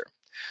project browser.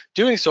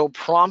 Doing so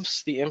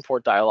prompts the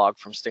import dialog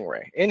from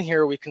Stingray. In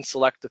here, we can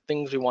select the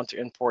things we want to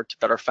import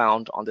that are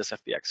found on this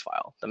FBX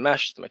file: the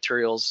mesh, the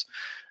materials,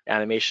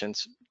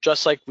 animations,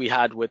 just like we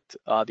had with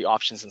the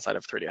options inside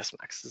of 3ds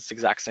Max. It's the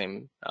exact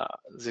same,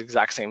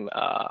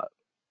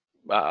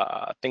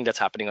 thing that's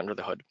happening under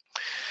the hood.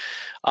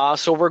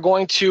 So we're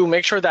going to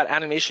make sure that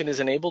animation is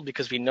enabled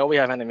because we know we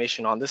have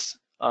animation on this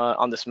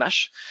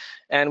mesh,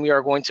 and we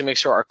are going to make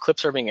sure our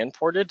clips are being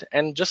imported.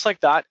 And just like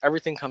that,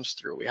 everything comes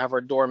through. We have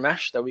our door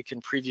mesh that we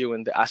can preview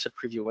in the asset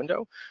preview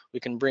window. We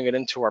can bring it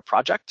into our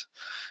project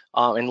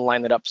and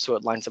line it up so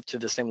it lines up to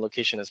the same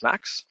location as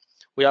Max.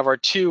 We have our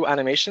two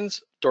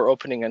animations, door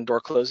opening and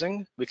door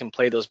closing. We can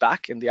play those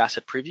back in the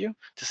asset preview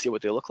to see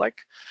what they look like.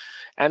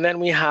 And then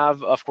we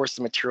have, of course,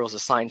 the materials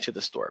assigned to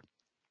this door: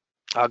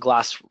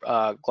 glass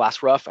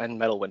rough and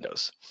metal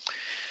windows.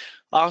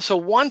 So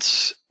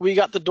once we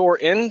got the door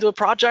in the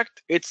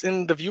project, it's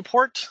in the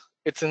viewport,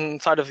 it's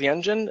inside of the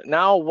engine.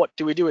 Now what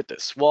do we do with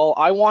this? Well,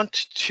 I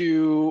want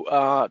to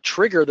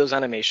trigger those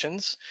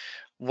animations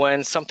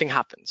when something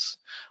happens.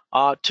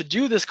 To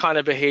do this kind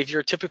of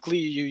behavior, typically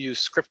you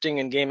use scripting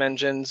in game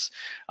engines.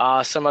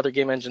 Some other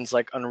game engines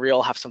like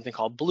Unreal have something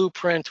called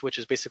Blueprint, which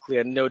is basically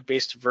a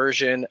node-based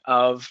version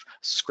of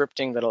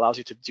scripting that allows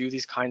you to do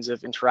these kinds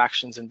of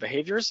interactions and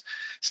behaviors.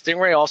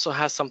 Stingray also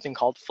has something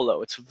called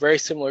Flow. It's very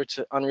similar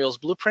to Unreal's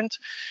Blueprint.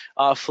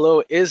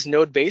 Flow is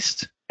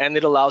node-based, and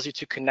it allows you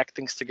to connect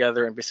things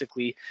together and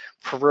basically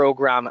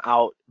program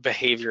out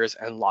behaviors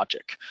and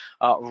logic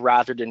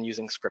rather than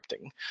using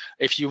scripting.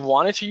 If you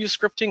wanted to use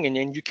scripting, and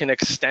then you can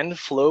extend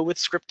flow with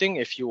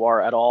scripting if you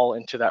are at all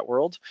into that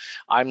world.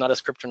 I'm not a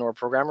scripter nor a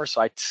programmer,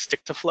 so I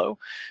stick to flow.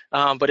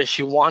 But if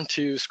you want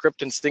to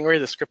script in Stingray,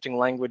 the scripting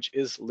language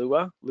is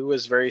Lua. Lua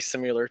is very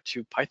similar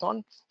to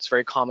Python. It's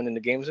very common in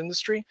the games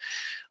industry.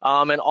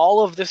 And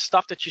all of this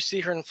stuff that you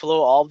see here in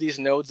Flow, all of these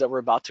nodes that we're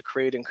about to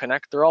create and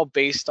connect, they're all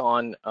based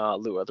on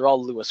Lua. They're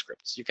all Lua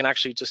scripts. You can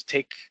actually just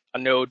take a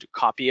node,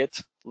 copy it,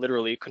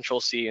 literally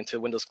Control-C into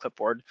Windows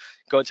Clipboard,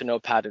 go into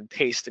Notepad and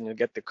paste, and you'll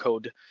get the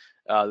code,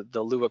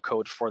 the Lua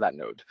code for that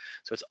node.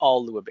 So it's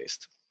all Lua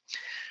based.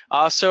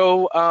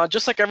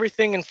 Just like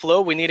everything in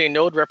Flow, we need a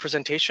node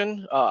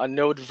representation, a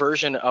node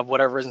version of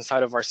whatever is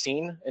inside of our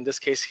scene. In this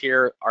case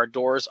here, our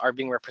doors are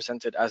being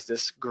represented as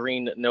this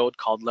green node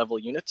called level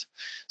unit.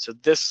 So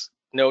this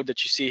node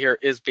that you see here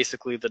is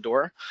basically the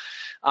door.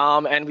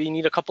 And we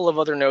need a couple of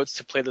other nodes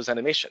to play those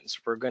animations.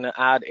 We're going to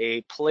add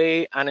a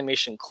play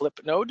animation clip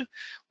node.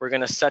 We're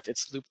going to set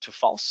its loop to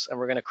false, and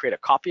we're going to create a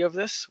copy of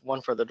this,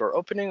 one for the door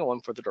opening and one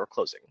for the door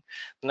closing.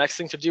 The next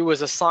thing to do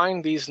is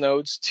assign these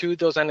nodes to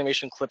those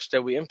animation clips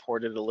that we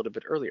imported a little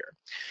bit earlier.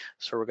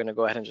 So we're going to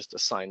go ahead and just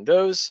assign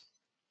those.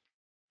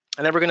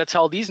 And then we're going to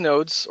tell these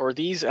nodes or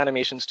these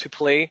animations to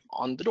play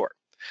on the door.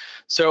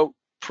 So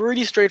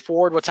pretty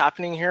straightforward what's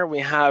happening here. We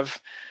have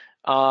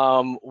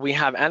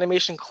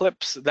animation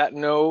clips that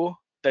know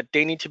that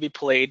they need to be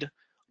played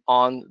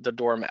on the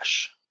door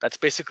mesh. That's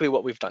basically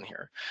what we've done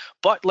here.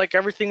 But like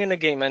everything in a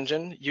game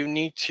engine, you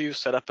need to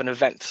set up an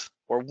event,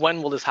 or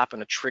when will this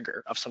happen, a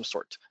trigger of some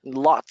sort.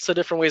 Lots of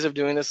different ways of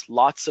doing this,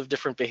 lots of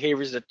different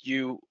behaviors that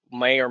you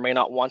may or may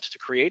not want to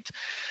create.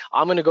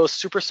 I'm going to go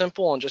super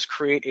simple and just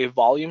create a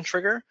volume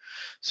trigger.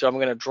 So I'm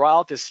going to draw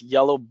out this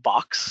yellow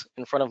box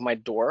in front of my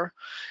door.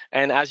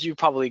 And as you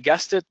probably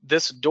guessed it,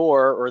 this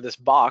door or this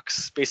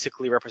box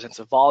basically represents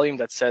a volume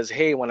that says,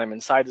 hey, when I'm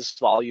inside this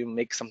volume,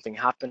 make something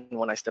happen.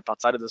 When I step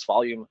outside of this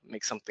volume,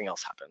 make something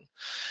else happen.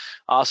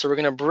 So we're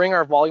going to bring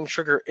our volume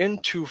trigger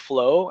into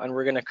Flow, and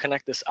we're going to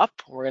connect this up.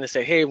 We're going to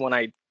say, hey, when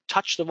I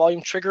touch the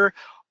volume trigger,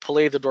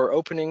 play the door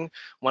opening.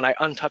 When I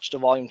untouch the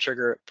volume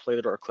trigger, play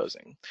the door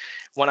closing.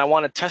 When I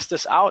want to test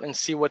this out and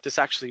see what this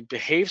actually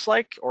behaves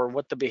like, or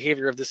what the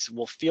behavior of this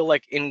will feel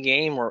like in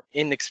game or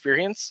in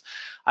experience,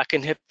 I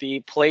can hit the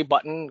play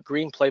button,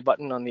 green play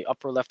button on the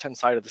upper left-hand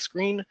side of the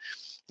screen,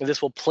 and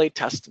this will play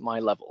test my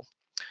level.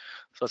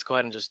 So let's go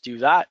ahead and just do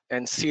that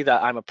and see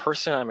that I'm a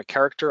person, I'm a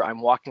character, I'm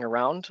walking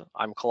around,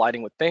 I'm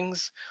colliding with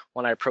things.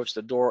 When I approach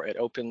the door, it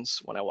opens.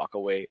 When I walk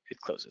away,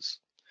 it closes.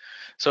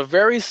 So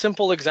very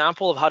simple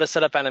example of how to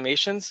set up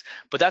animations,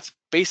 but that's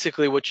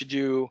basically what you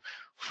do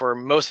for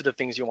most of the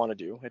things you want to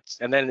do.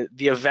 And then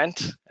the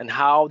event and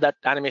how that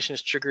animation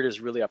is triggered is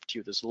really up to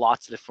you. There's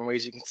lots of different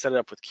ways you can set it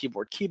up with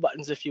keyboard key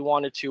buttons if you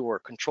wanted to, or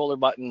controller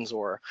buttons,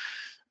 or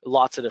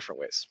lots of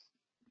different ways.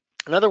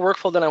 Another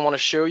workflow that I want to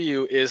show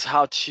you is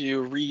how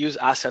to reuse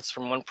assets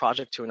from one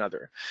project to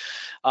another.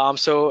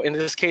 So in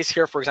this case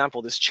here, for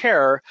example, this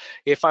chair,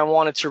 if I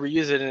wanted to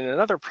reuse it in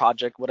another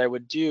project, what I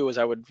would do is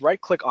I would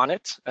right-click on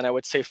it, and I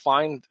would say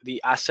find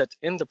the asset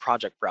in the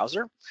project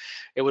browser.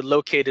 It would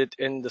locate it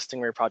in the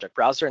Stingray project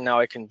browser, and now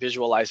I can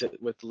visualize it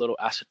with the little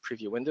asset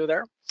preview window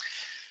there.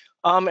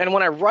 And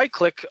when I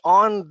right-click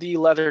on the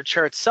leather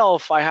chair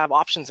itself, I have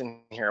options in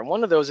here.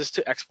 One of those is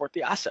to export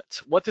the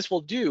asset. What this will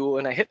do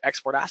when I hit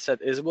export asset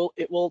is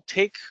it will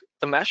take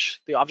the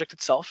mesh, the object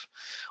itself,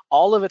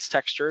 all of its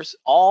textures,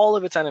 all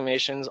of its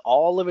animations,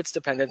 all of its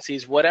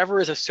dependencies,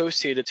 whatever is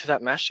associated to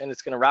that mesh, and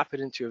it's going to wrap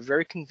it into a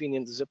very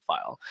convenient zip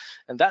file.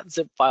 And that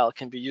zip file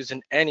can be used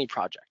in any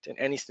project, in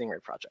any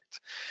Stingray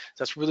project. So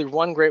that's really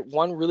one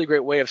really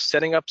great way of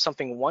setting up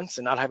something once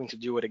and not having to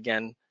do it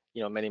again,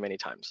 many, many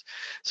times.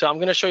 So I'm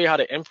going to show you how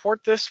to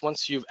import this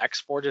once you've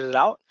exported it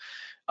out.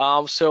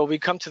 So we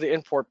come to the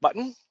import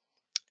button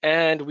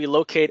and we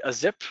locate a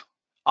zip.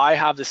 I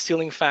have the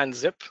ceiling fan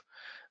zip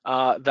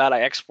that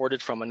I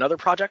exported from another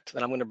project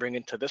that I'm going to bring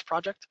into this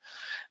project.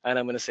 And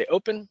I'm going to say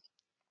open.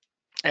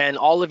 And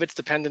all of its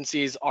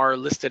dependencies are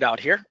listed out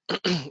here.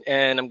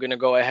 And I'm going to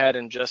go ahead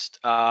and just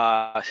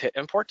hit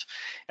import.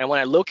 And when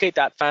I locate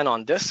that fan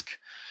on disk,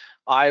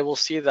 I will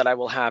see that I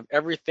will have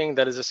everything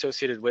that is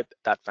associated with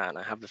that fan.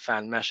 I have the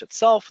fan mesh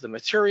itself, the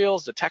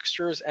materials, the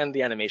textures, and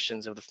the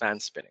animations of the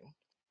fan spinning.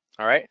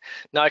 All right,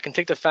 now I can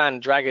take the fan,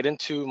 drag it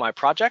into my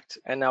project,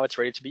 and now it's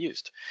ready to be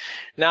used.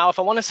 Now, if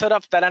I want to set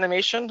up that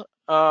animation,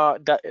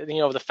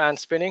 the fan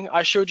spinning,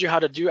 I showed you how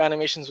to do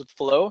animations with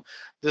Flow.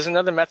 There's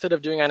another method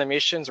of doing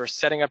animations or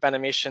setting up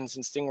animations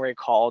in Stingray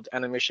called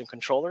animation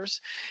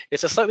controllers.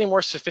 It's a slightly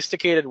more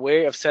sophisticated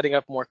way of setting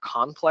up more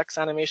complex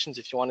animations.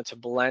 If you wanted to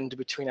blend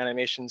between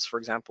animations, for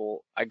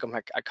example, I come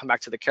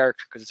back to the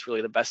character because it's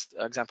really the best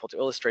example to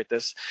illustrate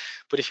this.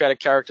 But if you had a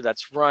character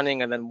that's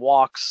running and then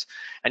walks,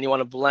 and you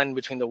want to blend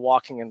between the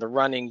walking and the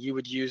running, you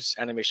would use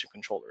animation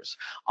controllers.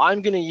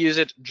 I'm going to use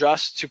it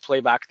just to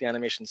play back the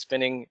animation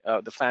spinning,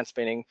 the fan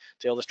spinning,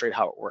 to illustrate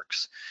how it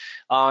works.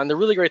 And the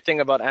really great thing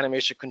about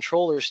animation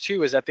controllers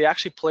too is that they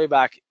actually play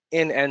back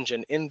in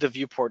engine, in the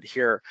viewport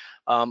here,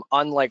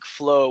 unlike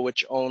flow,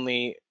 which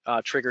only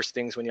triggers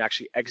things when you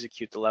actually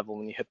execute the level,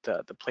 when you hit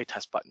the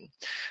playtest button.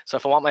 So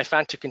if I want my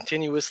fan to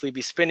continuously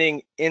be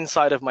spinning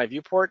inside of my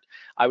viewport,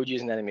 I would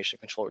use an animation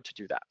controller to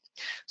do that.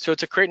 So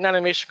to create an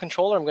animation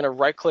controller, I'm going to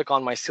right click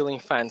on my ceiling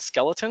fan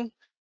skeleton,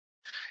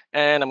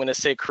 and I'm going to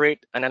say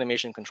create an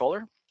animation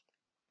controller.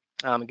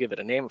 Give it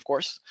a name, of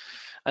course.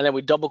 And then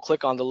we double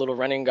click on the little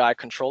running guy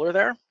controller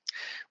there.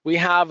 We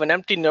have an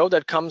empty node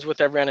that comes with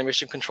every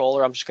animation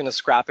controller. I'm just going to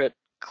scrap it,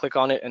 click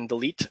on it and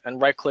delete,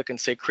 and right click and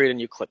say create a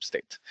new clip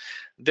state.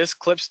 This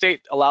clip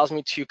state allows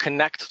me to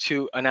connect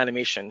to an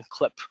animation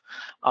clip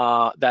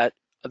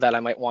that I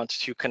might want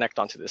to connect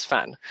onto this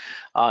fan.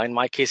 In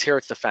my case here,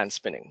 it's the fan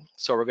spinning.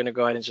 So we're going to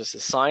go ahead and just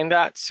assign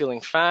that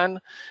ceiling fan.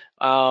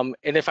 And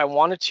if I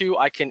wanted to,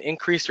 I can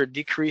increase or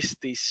decrease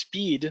the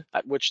speed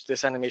at which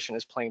this animation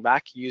is playing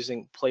back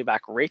using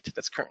playback rate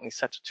that's currently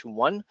set to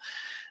 1.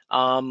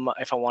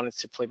 If I wanted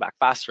to play back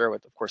faster, I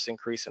would of course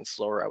increase, and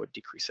slower, I would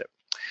decrease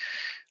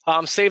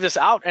it. Save this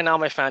out, and now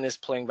my fan is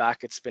playing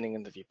back, it's spinning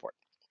in the viewport.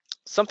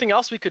 Something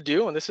else we could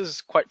do, and this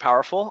is quite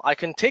powerful, I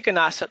can take an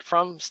asset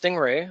from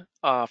Stingray,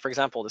 for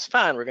example, this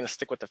fan. We're going to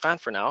stick with the fan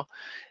for now,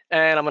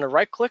 and I'm going to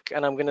right click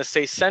and I'm going to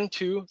say send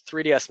to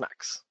 3ds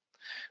Max.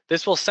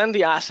 This will send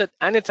the asset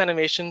and its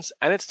animations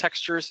and its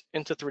textures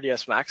into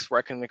 3ds Max, where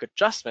I can make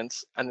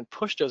adjustments and then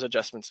push those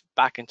adjustments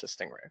back into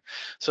Stingray.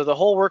 So the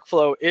whole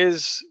workflow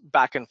is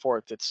back and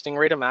forth. It's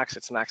Stingray to Max,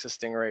 it's Max to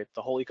Stingray.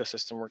 The whole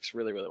ecosystem works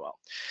really, really well.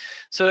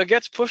 So it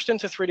gets pushed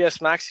into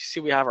 3ds Max. You see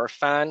we have our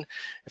fan.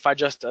 If I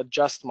just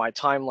adjust my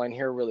timeline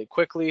here really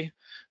quickly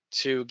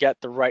to get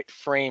the right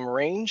frame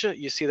range,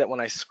 you see that when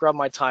I scrub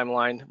my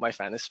timeline, my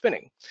fan is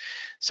spinning.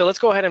 So let's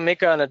go ahead and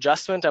make an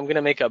adjustment. I'm going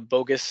to make a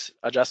bogus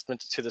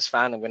adjustment to this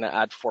fan. I'm going to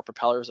add 4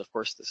 propellers. Of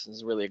course, this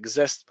doesn't really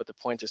exist, but the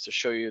point is to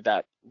show you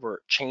that we're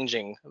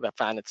changing the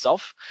fan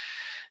itself.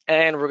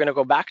 And we're going to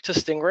go back to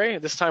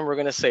Stingray. This time we're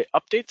going to say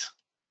update.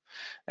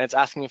 And it's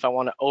asking me if I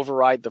want to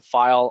override the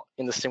file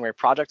in the Stingray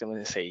project. I'm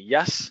going to say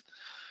yes.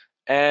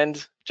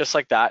 And just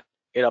like that,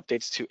 it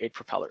updates to 8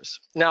 propellers.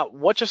 Now,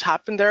 what just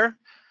happened there?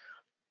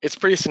 It's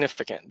pretty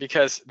significant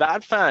because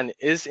that fan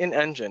is in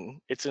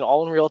engine, it's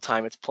all in real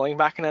time, it's playing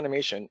back an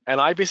animation, and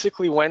I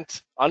basically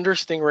went under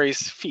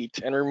Stingray's feet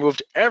and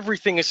removed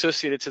everything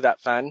associated to that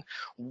fan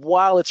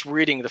while it's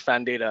reading the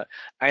fan data,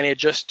 and it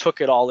just took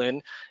it all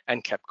in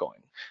and kept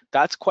going.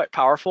 That's quite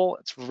powerful.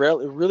 It's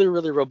really, really,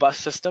 really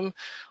robust system,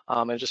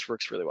 and it just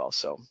works really well.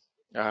 So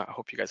I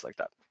hope you guys like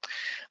that.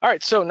 All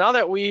right, so now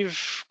that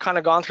we've kind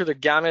of gone through the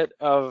gamut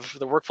of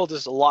the workflow,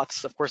 there's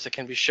lots, of course, that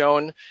can be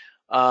shown.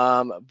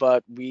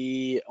 But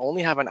we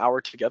only have an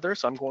hour together,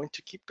 so I'm going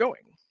to keep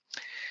going.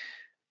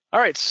 All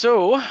right,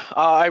 so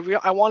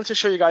I wanted to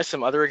show you guys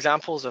some other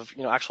examples of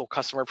actual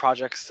customer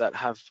projects that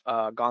have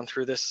gone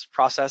through this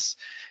process.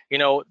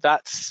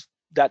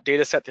 That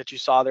data set that you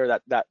saw there,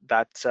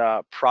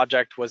 that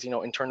project was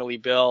internally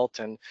built,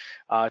 and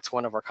it's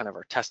one of our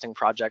our testing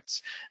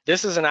projects.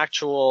 This is an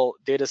actual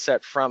data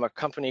set from a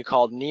company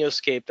called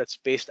Neoscape that's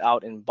based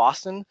out in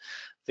Boston.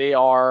 They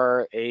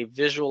are a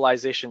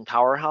visualization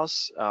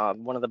powerhouse,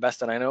 one of the best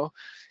that I know,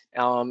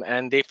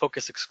 and they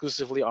focus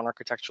exclusively on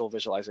architectural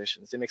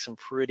visualizations. They make some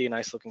pretty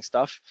nice looking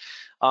stuff.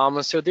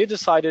 So they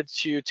decided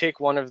to take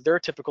one of their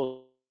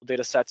typical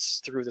data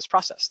sets through this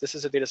process. This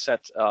is a data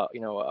set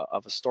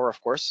of a store,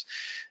 of course,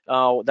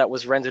 that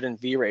was rendered in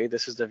V-Ray.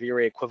 This is the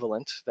V-Ray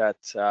equivalent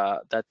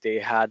that they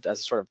had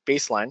as a sort of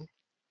baseline.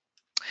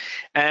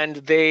 And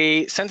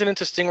they sent it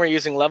into Stingray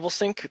using level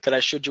sync that I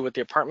showed you with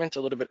the apartment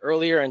a little bit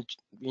earlier. And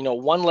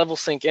one level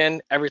sync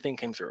in, everything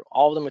came through.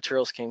 All the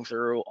materials came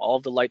through, all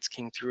the lights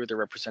came through. They're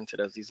represented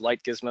as these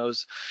light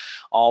gizmos,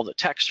 all the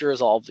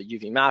textures, all the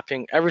UV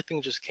mapping,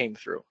 everything just came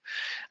through.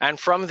 And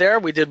from there,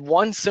 they did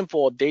one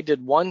simple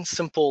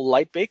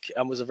light bake.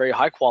 It was a very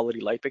high quality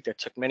light bake that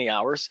took many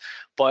hours,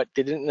 but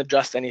they didn't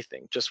adjust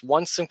anything. Just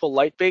one simple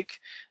light bake,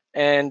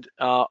 and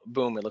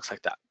boom, it looks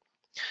like that.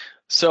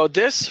 So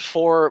this,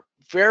 for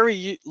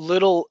very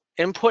little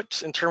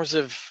input in terms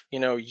of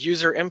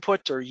user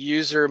input or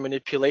user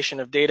manipulation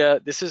of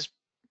data, this is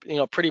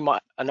pretty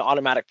much an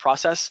automatic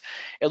process.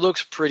 It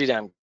looks pretty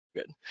damn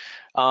good.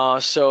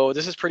 So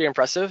this is pretty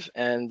impressive,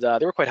 and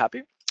they were quite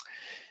happy.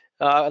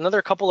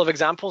 Another couple of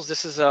examples.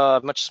 This is a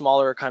much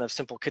smaller kind of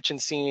simple kitchen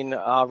scene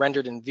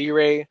rendered in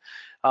V-Ray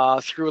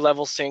through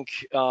level sync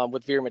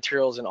with V-Ray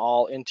materials and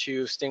all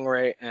into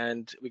Stingray,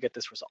 and we get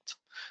this result.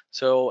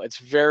 So it's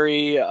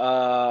very,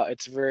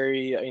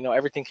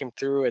 everything came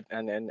through it,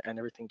 and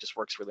everything just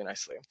works really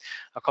nicely.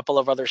 A couple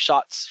of other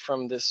shots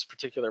from this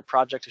particular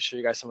project to show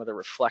you guys some of the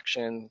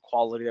reflection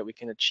quality that we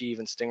can achieve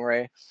in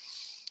Stingray.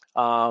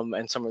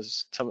 And some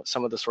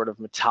of the sort of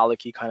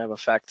metallic-y kind of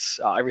effects.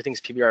 Everything's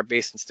PBR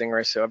based in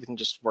Stingray, so everything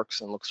just works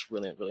and looks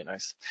really, really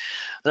nice.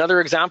 Another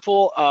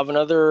example of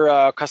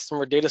another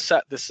customer data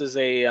set. This is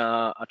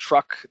a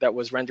truck that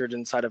was rendered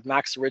inside of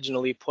Max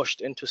originally,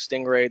 pushed into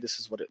Stingray. This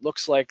is what it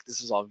looks like.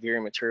 This is all V-Ray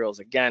materials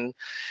again.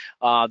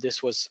 There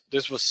was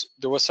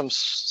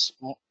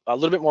a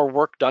little bit more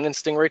work done in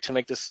Stingray to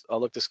make this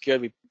look this good.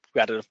 We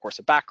We added, of course,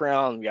 a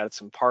background. We added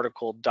some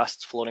particle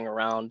dust floating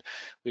around.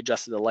 We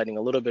adjusted the lighting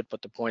a little bit,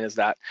 but the point is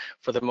that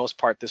for the most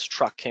part, this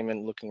truck came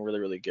in looking really,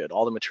 really good.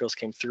 All the materials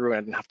came through and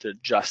I didn't have to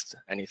adjust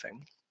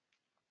anything.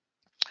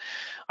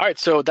 All right,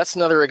 so that's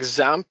another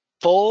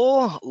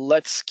example.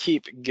 Let's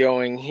keep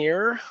going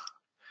here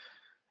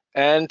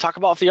and talk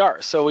about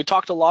VR. So we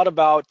talked a lot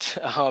about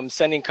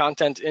sending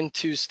content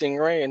into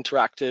Stingray,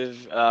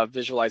 interactive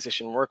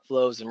visualization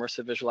workflows,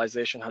 immersive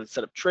visualization, how to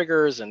set up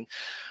triggers and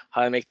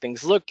how to make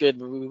things look good,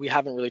 but we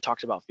haven't really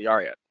talked about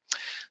VR yet.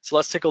 So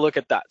let's take a look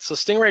at that. So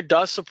Stingray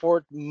does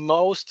support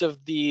most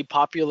of the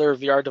popular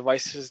VR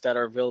devices that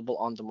are available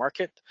on the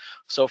market.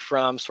 So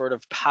from sort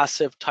of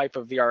passive type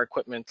of VR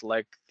equipment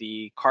like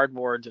the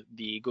Cardboard,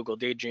 the Google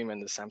Daydream,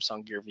 and the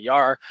Samsung Gear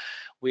VR,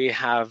 we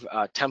have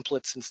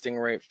templates in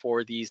Stingray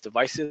for these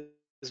devices.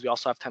 We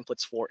also have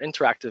templates for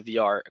interactive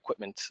VR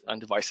equipment and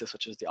devices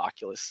such as the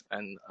Oculus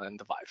and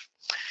the Vive.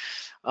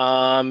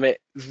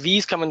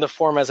 These come in the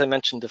form, as I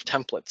mentioned, of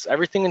templates.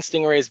 Everything in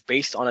Stingray is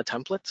based on a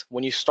template.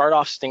 When you start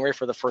off Stingray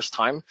for the first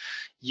time,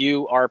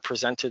 you are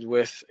presented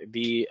with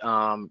the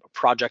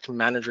project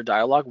manager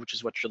dialog, which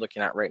is what you're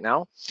looking at right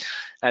now.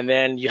 And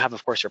then you have,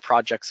 of course, your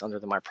projects under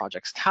the My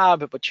Projects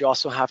tab, but you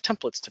also have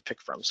templates to pick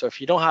from. So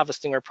if you don't have a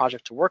Stingray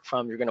project to work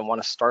from, you're going to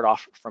want to start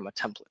off from a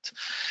template.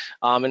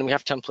 And we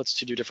have templates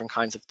to do different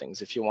kinds of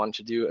things. If you want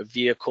to do a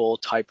vehicle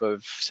type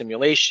of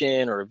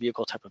simulation or a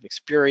vehicle type of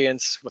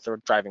experience with a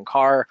driving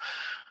car,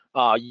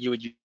 you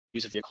would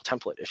use a vehicle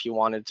template. If you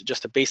wanted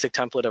just a basic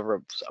template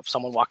of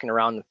someone walking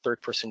around in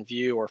third-person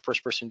view or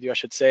first-person view, I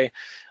should say,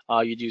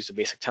 you'd use a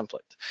basic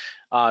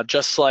template.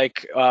 Just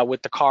like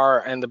with the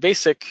car and the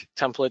basic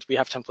template, we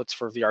have templates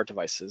for VR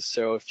devices.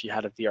 So if you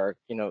had a VR,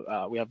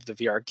 we have the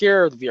VR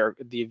Gear,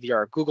 the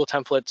VR Google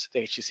template,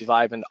 the HTC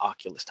Vive, and the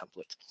Oculus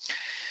template.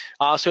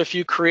 So if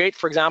you create,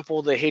 for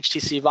example, the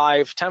HTC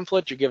Vive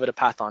template, you give it a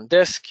path on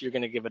disk, you're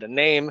going to give it a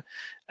name,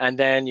 and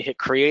then you hit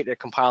create, it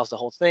compiles the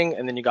whole thing,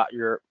 and then you got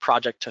your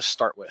project to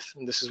start with.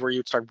 And this is where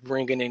you'd start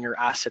bringing in your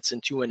assets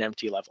into an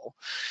empty level.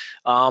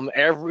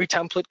 Every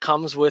template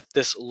comes with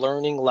this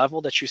learning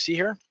level that you see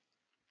here.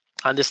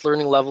 And this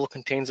learning level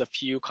contains a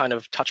few kind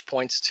of touch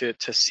points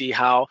to see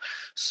how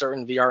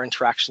certain VR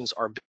interactions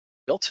are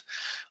built.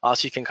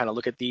 So you can kind of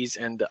look at these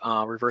and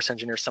reverse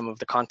engineer some of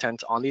the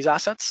content on these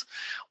assets.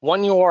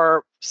 When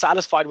you're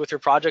satisfied with your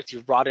project,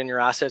 you've brought in your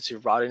assets,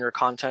 you've brought in your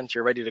content,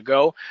 you're ready to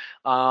go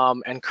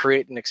and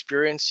create an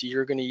experience,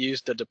 you're going to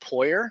use the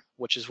deployer,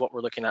 which is what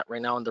we're looking at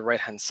right now on the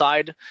right-hand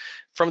side.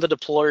 From the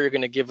deployer, you're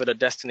going to give it a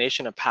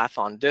destination, a path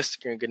on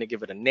disk, you're going to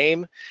give it a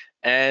name,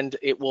 and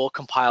it will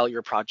compile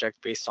your project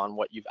based on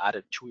what you've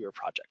added to your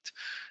project.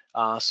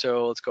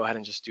 So let's go ahead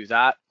and just do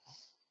that.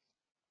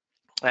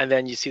 And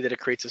then you see that it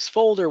creates this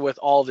folder with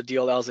all the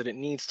DLLs that it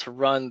needs to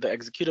run the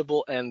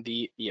executable and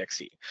the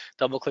exe.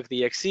 Double click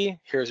the exe,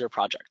 here's your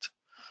project.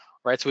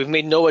 Right, so we've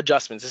made no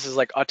adjustments. This is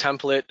like a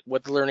template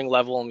with the learning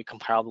level, and we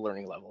compile the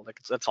learning level. Like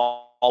that's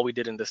all we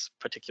did in this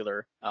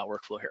particular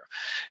workflow here.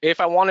 If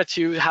I wanted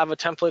to have a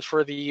template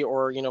for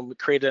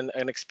create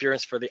an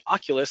experience for the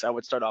Oculus, I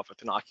would start off with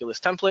an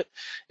Oculus template.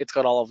 It's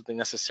got all of the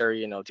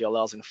necessary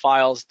DLLs and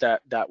files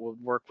that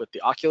would work with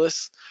the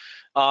Oculus.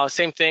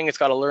 Same thing, it's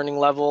got a learning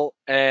level.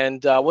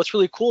 And what's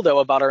really cool though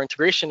about our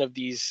integration of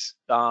these,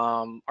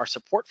 our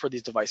support for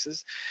these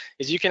devices,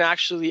 is you can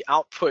actually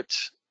output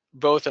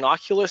both an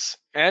Oculus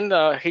and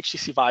a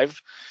HTC Vive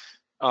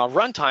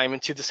runtime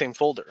into the same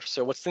folder.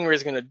 So what Stingray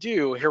is going to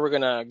do, here we're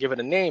going to give it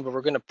a name, but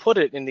we're going to put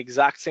it in the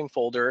exact same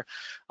folder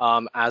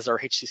as our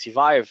HTC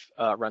Vive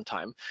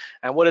runtime.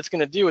 And what it's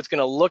going to do, it's going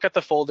to look at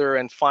the folder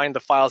and find the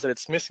files that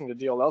it's missing, the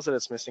DLLs that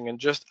it's missing, and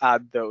just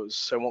add those.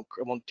 So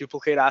it won't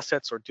duplicate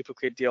assets or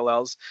duplicate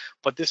DLLs,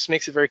 but this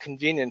makes it very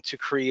convenient to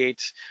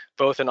create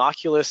both an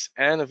Oculus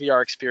and a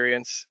VR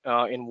experience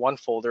in one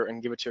folder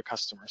and give it to a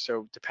customer.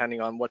 So depending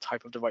on what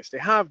type of device they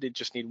have, they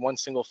just need one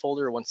single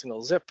folder, one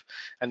single zip,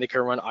 and they can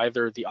run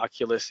either the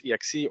Oculus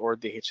EXE or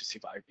the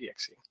HTC Vive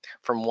EXE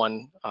from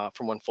one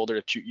folder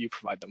that you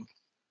provide them.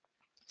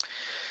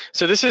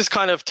 So this is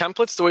kind of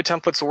templates, the way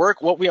templates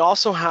work. What we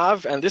also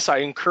have, and this I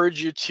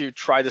encourage you to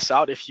try this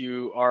out if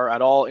you are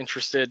at all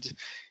interested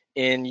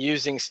in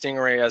using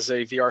Stingray as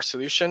a VR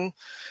solution.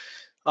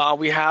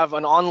 We have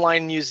an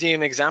online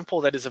museum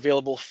example that is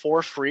available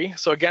for free.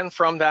 So again,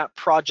 from that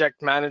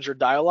project manager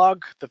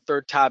dialog, the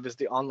third tab is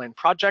the online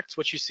projects.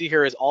 What you see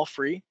here is all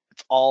free.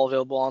 It's all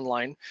available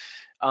online.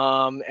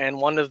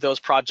 And one of those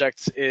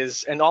projects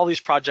is, and all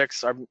these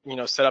projects are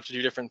set up to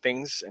do different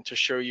things and to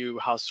show you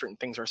how certain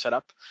things are set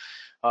up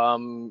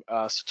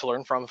to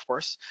learn from, of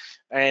course.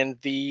 And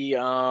the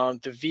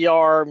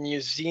VR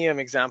museum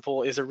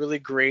example is a really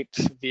great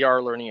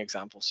VR learning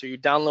example. So you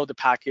download the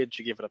package,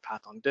 you give it a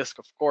path on disk,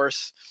 of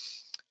course,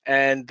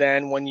 and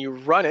then when you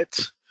run it,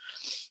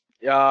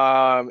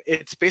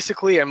 it's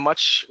basically a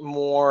much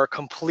more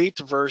complete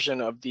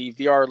version of the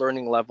VR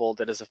learning level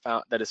that is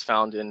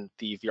found in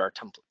the VR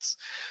templates.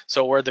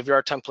 So where the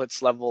VR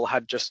templates level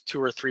had just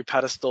 2 or 3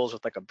 pedestals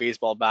with like a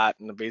baseball bat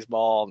and a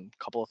baseball and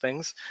a couple of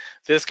things,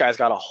 this guy's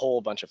got a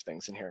whole bunch of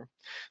things in here.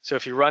 So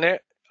if you run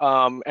it,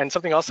 And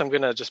something else I'm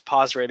gonna just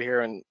pause right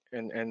here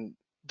and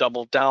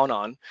double down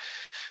on.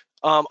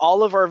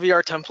 All of our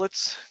VR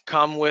templates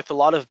come with a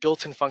lot of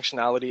built-in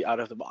functionality out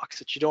of the box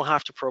that you don't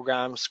have to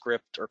program,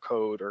 script, or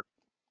code, or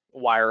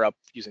wire up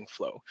using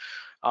Flow.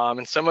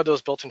 And some of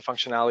those built-in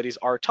functionalities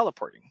are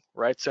teleporting,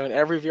 right? So in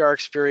every VR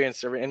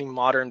experience, any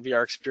modern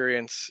VR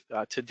experience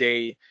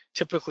today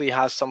typically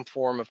has some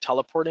form of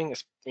teleporting.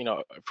 You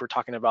know, if we're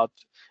talking about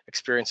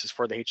experiences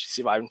for the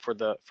HTC Vive and for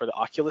the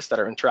Oculus that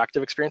are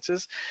interactive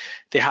experiences,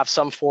 they have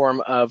some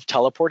form of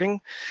teleporting.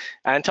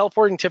 And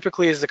teleporting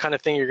typically is the kind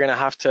of thing you're going to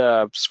have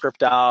to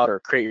script out or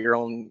create your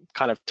own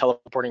kind of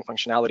teleporting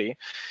functionality.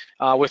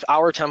 With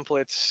our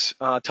templates,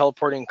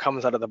 teleporting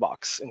comes out of the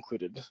box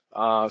included.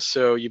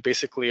 So you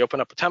basically open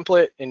up a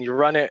template and you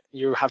run it,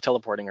 you have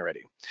teleporting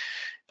already.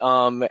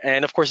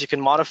 And of course, you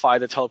can modify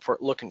the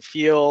teleport look and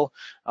feel.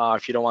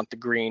 If you don't want the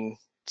green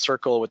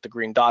circle with the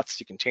green dots,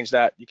 you can change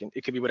that.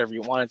 It could be whatever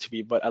you want it to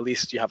be, but at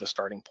least you have a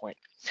starting point.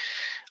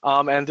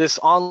 And this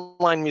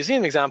online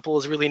museum example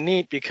is really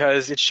neat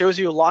because it shows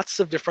you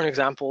lots of different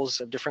examples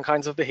of different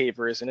kinds of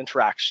behaviors and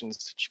interactions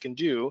that you can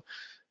do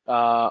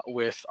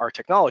with our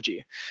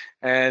technology.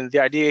 And the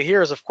idea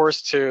here is, of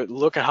course, to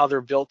look at how they're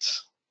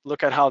built,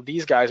 look at how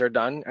these guys are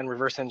done, and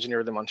reverse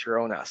engineer them onto your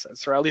own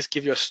assets, or at least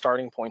give you a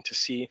starting point to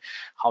see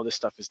how this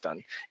stuff is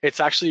done.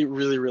 It's actually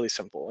really, really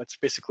simple. It's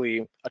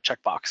basically a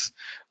checkbox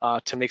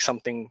to make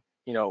something,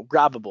 you know,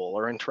 grabbable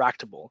or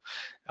interactable.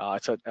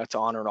 It's an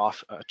on or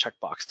off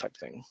checkbox type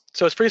thing.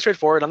 So it's pretty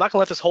straightforward. I'm not gonna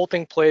let this whole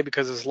thing play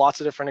because there's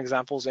lots of different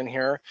examples in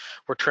here.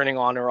 We're turning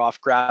on or off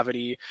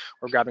gravity.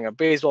 We're grabbing a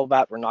baseball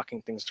bat. We're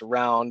knocking things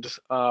around.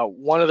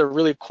 One of the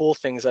really cool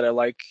things that I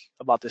like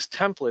about this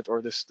template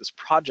or this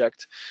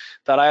project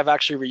that I have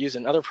actually reused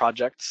in other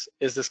projects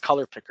is this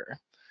color picker.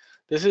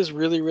 This is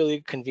really,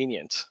 really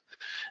convenient.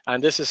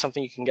 And this is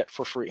something you can get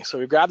for free. So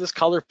we grab this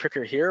color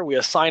picker here. We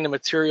assign a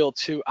material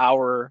to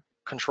our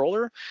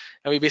controller,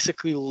 and we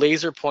basically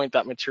laser point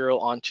that material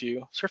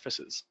onto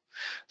surfaces.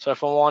 So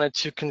if I wanted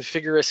to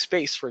configure a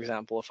space, for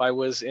example, if I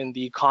was in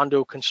the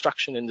condo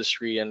construction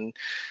industry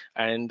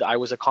and I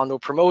was a condo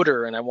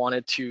promoter and I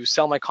wanted to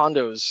sell my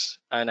condos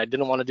and I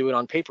didn't want to do it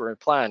on paper and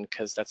plan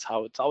because that's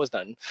how it's always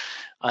done,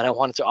 and I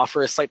wanted to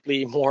offer a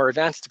slightly more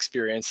advanced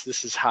experience,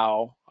 this is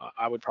how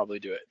I would probably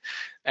do it.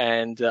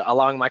 And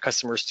allowing my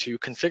customers to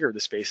configure the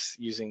space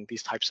using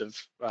these types of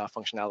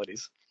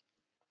functionalities.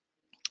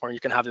 Or you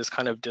can have this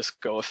kind of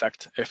disco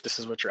effect if this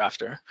is what you're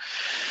after.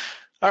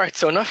 All right,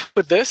 so enough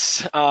with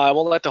this. I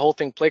won't let the whole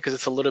thing play because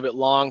it's a little bit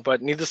long,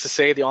 but needless to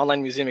say, the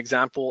online museum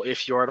example,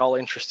 if you're at all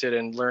interested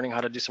in learning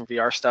how to do some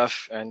VR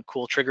stuff and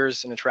cool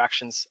triggers and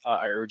interactions,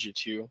 I urge you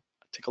to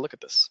take a look at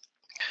this.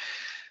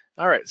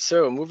 All right,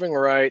 so moving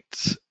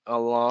right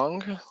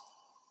along.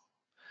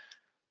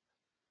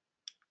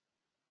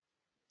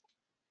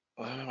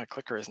 My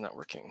clicker is not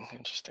working,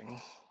 interesting.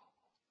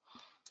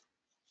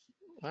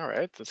 All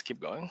right, let's keep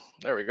going.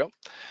 There we go.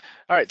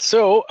 All right,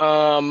 so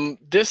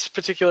this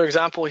particular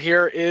example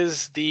here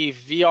is the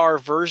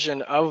VR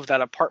version of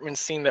that apartment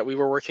scene that we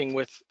were working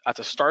with at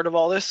the start of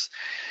all this,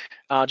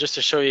 just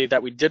to show you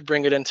that we did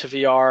bring it into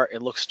VR.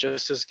 It looks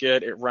just as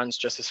good. It runs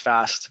just as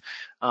fast.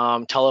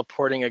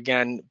 Teleporting,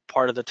 again,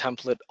 part of the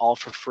template, all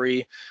for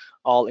free,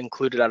 all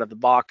included out of the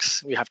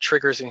box. We have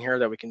triggers in here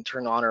that we can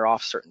turn on or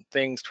off certain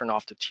things, turn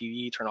off the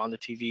TV, turn on the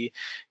TV.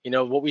 You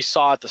know, what we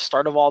saw at the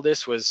start of all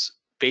this was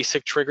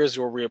basic triggers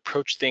where we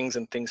approach things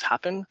and things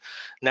happen.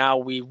 Now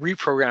we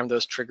reprogram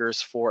those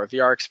triggers for a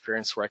VR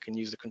experience where I can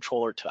use the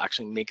controller to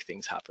actually make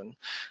things happen.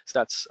 So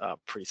that's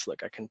pretty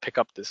slick. I can pick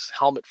up this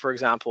helmet, for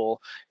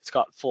example. It's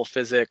got full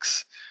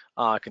physics.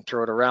 I can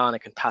throw it around. I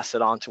can pass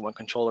it on to one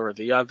controller or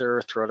the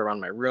other, throw it around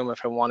my room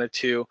if I wanted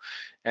to,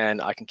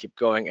 and I can keep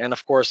going. And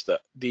of course,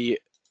 the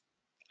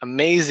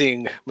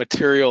amazing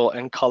material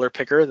and color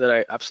picker that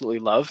I absolutely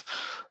love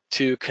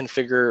to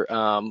configure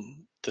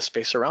the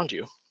space around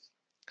you.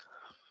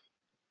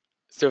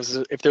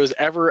 If there was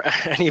ever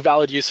any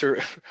valid use,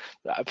 or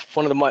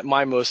one of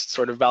my most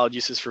sort of valid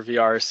uses for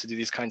VR is to do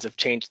these kinds of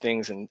change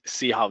things and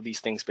see how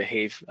these things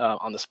behave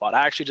on the spot.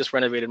 I actually just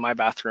renovated my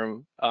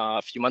bathroom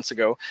a few months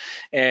ago,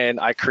 and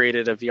I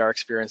created a VR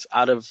experience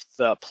out of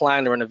the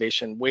planned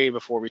renovation way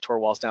before we tore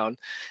walls down,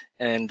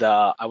 and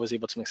I was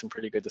able to make some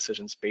pretty good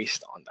decisions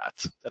based on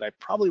that I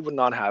probably would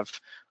not have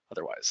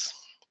otherwise.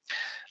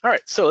 All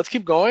right, so let's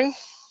keep going.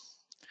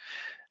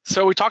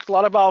 So we talked a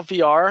lot about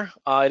VR.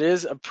 It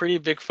is a pretty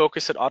big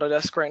focus at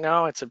Autodesk right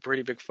now. It's a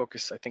pretty big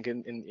focus, I think,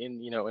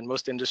 in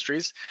most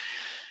industries.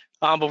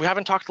 But we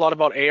haven't talked a lot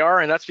about AR,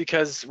 and that's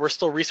because we're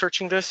still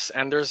researching this,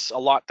 and there's a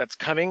lot that's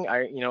coming.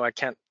 I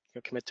can't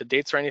commit to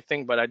dates or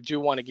anything, but I do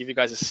want to give you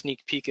guys a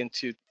sneak peek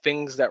into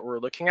things that we're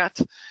looking at.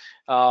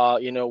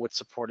 With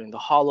supporting the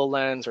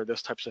HoloLens or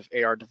those types of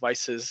AR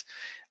devices.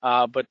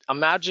 But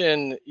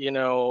imagine,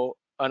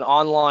 an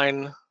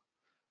online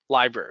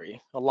library,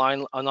 an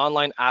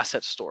online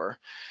asset store,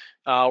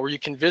 where you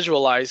can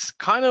visualize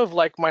kind of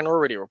like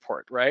Minority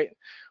Report, right?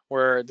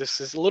 where this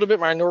is a little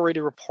bit Minority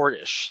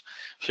Report-ish.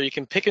 So you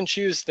can pick and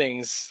choose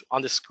things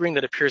on the screen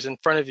that appears in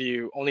front of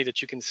you, only that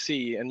you can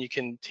see, and you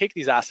can take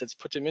these assets,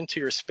 put them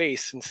into your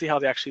space, and see how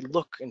they actually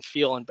look and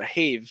feel and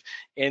behave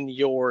in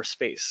your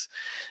space.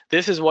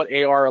 This is what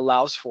AR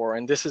allows for,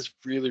 and this is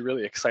really,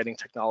 really exciting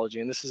technology,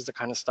 and this is the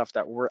kind of stuff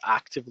that we're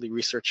actively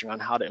researching on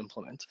how to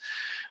implement.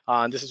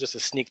 And this is just a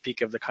sneak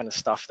peek of the kind of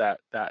stuff that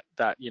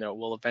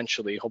will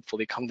eventually,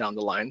 hopefully, come down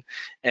the line.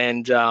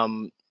 And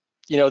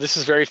this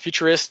is very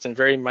futurist and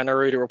very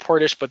Minority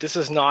Report-ish, but this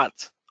is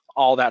not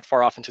all that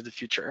far off into the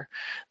future.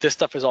 This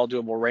stuff is all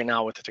doable right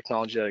now with the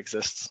technology that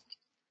exists.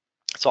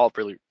 It's all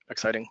really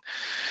exciting.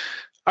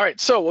 All right,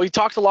 so we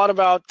talked a lot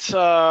about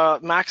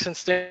Max and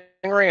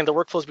Stingray and the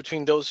workflows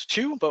between those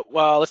two, but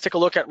let's take a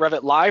look at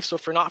Revit Live. So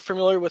if you're not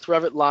familiar with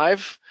Revit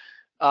Live,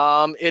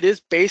 it is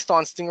based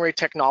on Stingray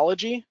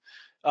technology.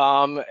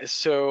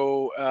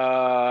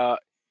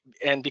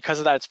 And because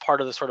of that, it's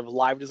part of the sort of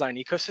live design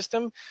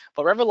ecosystem.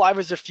 But Revit Live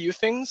is a few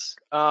things,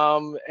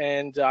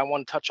 and I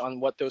want to touch on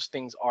what those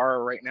things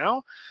are right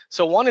now.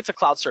 So one, it's a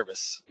cloud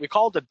service. We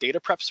call it the data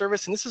prep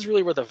service, and this is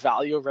really where the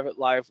value of Revit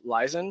Live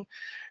lies in.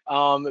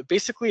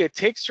 Basically, it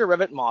takes your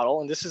Revit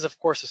model, and this is, of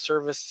course, a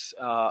service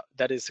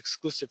that is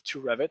exclusive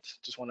to Revit.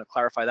 Just want to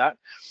clarify that.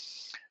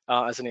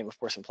 As the name of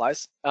course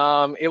implies.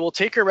 It will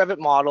take your Revit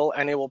model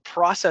and it will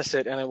process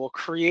it and it will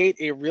create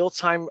a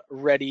real-time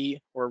ready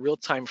or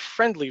real-time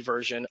friendly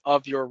version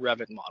of your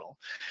Revit model.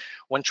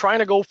 When trying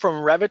to go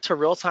from Revit to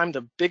real-time,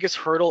 the biggest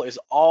hurdle is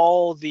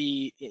all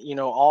the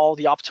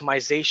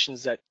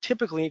optimizations that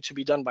typically need to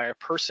be done by a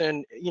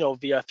person,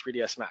 via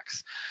 3ds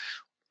Max.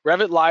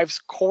 Revit Live's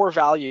core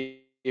value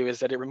is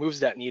that it removes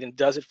that need and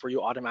does it for you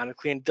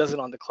automatically and does it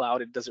on the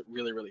cloud. It does it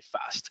really, really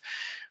fast.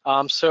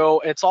 So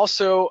it's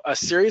also a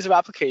series of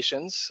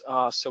applications.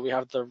 So we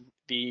have the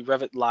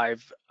Revit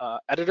Live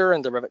editor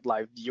and the Revit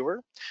Live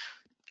viewer,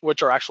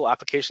 which are actual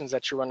applications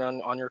that you run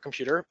on your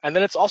computer. And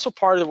then it's also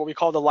part of what we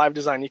call the live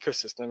design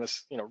ecosystem.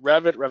 Is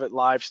Revit, Revit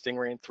Live,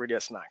 Stingray, and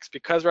 3ds Max.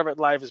 Because Revit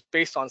Live is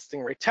based on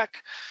Stingray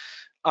tech,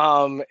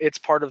 it's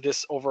part of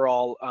this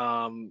overall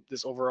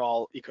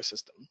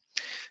ecosystem.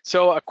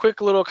 So a quick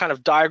little kind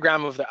of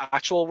diagram of the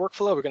actual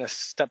workflow. We're going to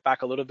step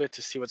back a little bit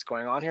to see what's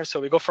going on here.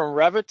 So we go from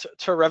Revit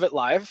to Revit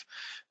Live,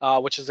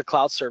 which is the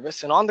cloud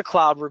service. And on the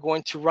cloud, we're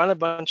going to run a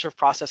bunch of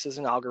processes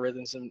and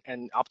algorithms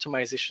and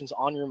optimizations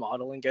on your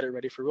model and get it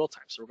ready for real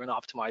time. So we're going to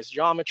optimize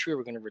geometry.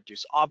 We're going to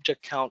reduce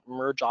object count,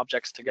 merge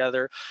objects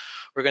together.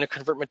 We're going to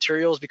convert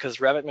materials because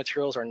Revit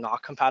materials are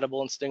not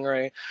compatible in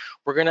Stingray.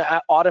 We're going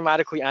to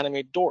automatically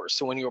animate doors.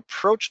 So when you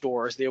approach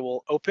doors, they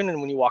will open,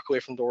 and when you walk away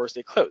from doors,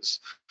 they close.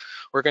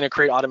 We're going to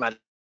create automatic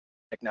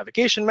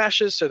navigation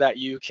meshes so that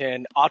you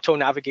can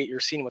auto-navigate your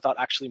scene without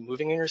actually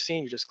moving in your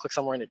scene. You just click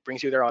somewhere and it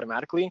brings you there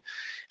automatically.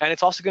 And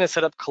it's also going to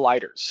set up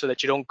colliders so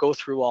that you don't go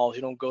through walls,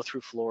 you don't go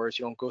through floors,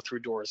 you don't go through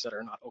doors that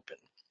are not open.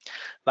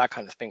 That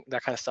kind of thing,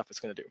 that kind of stuff it's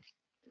going to do.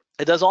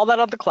 It does all that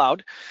on the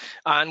cloud,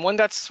 and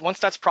once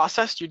that's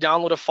processed, you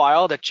download a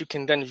file that you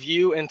can then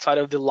view inside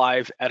of the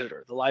Live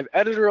editor. The Live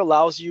editor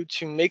allows you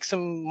to make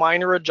some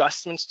minor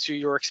adjustments to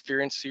your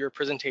experience, to your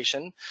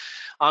presentation,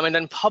 and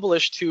then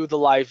publish to the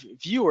Live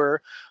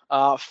viewer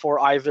for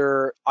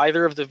either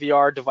of the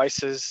VR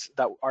devices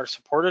that are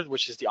supported,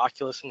 which is the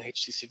Oculus and the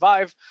HTC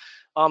Vive,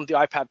 the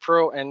iPad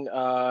Pro, and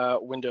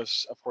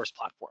Windows, of course,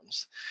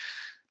 platforms.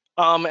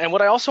 And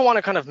what I also want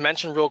to kind of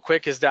mention real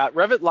quick is that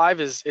Revit Live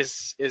is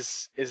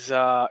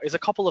a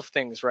couple of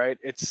things, right?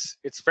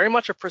 It's very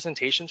much a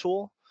presentation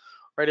tool,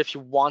 right? If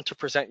you want to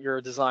present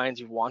your designs,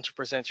 you want to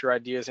present your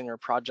ideas in your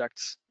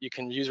projects, you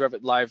can use Revit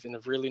Live in a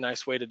really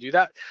nice way to do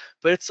that.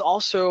 But it's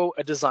also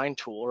a design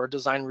tool or a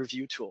design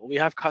review tool. We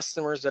have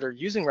customers that are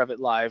using Revit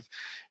Live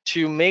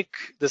to make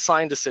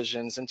design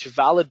decisions and to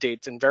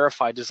validate and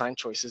verify design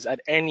choices at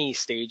any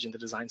stage in the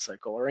design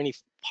cycle or any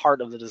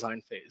part of the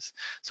design phase.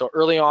 So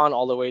early on,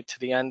 all the way to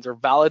the end, they're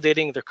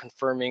validating, they're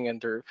confirming,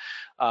 and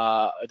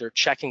they're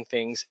checking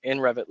things in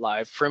Revit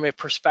Live from a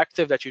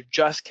perspective that you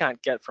just can't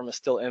get from a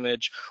still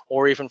image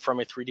or even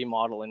from a 3D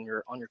model on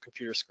your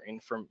computer screen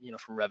from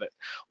Revit.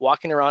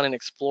 Walking around and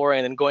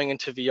exploring and going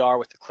into VR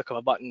with the click of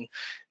a button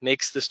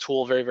makes this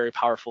tool very, very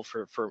powerful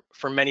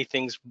for many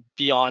things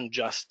beyond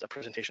just a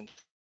presentation.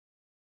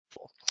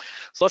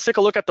 So let's take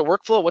a look at the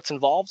workflow, what's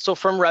involved. So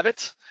from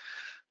Revit,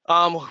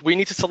 we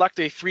need to select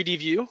a 3D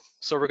view.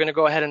 So we're going to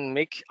go ahead and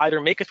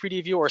either make a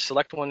 3D view or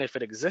select one if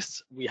it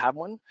exists. We have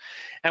one.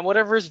 And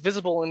whatever is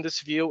visible in this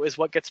view is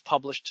what gets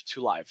published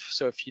to Live.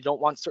 So if you don't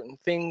want certain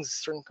things,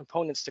 certain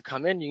components to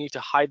come in, you need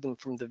to hide them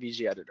from the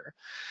VG editor.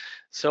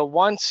 So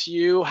once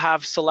you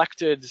have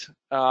selected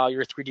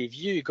your 3D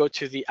view, you go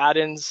to the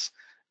Add-ins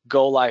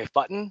Go Live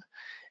button.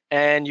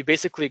 And you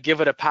basically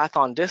give it a path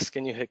on disk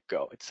and you hit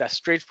go. It's as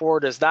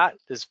straightforward as that.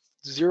 There's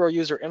zero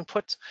user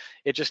input.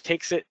 It just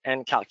takes it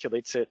and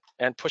calculates it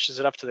and pushes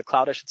it up to the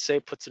cloud, I should say,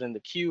 puts it in the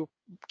queue,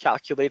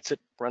 calculates it,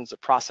 runs the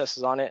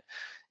processes on it,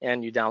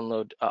 and you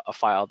download a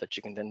file that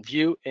you can then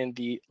view in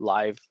the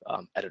Live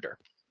editor.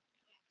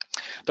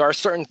 There are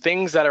certain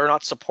things that are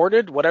not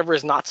supported. Whatever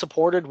is not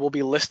supported will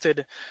be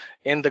listed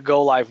in the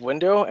Go Live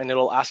window, and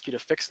it'll ask you to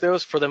fix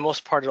those. For the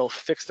most part, it'll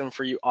fix them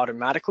for you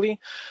automatically.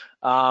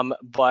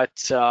 But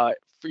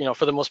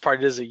for the most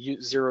part, it is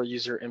a zero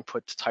user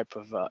input type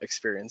of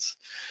experience.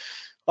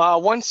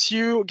 Once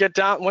you're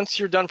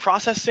done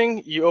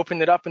processing, you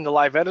open it up in the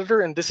live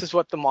editor, and this is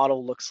what the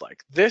model looks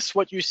like.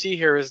 What you see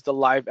here is the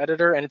live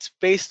editor, and it's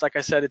based, like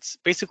I said, it's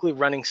basically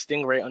running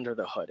Stingray under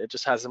the hood. It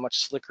just has a much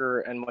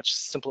slicker and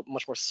much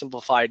more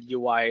simplified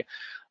UI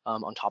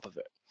on top of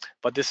it.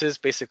 But this is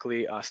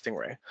basically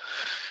Stingray.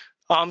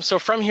 So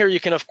from here, you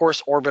can, of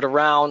course, orbit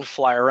around,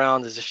 fly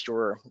around as if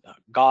you're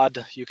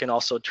God. You can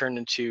also turn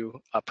into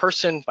a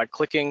person by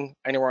clicking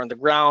anywhere on the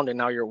ground, and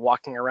now you're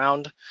walking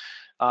around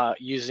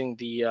using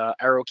the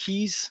arrow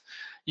keys.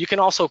 You can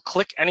also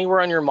click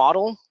anywhere on your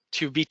model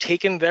to be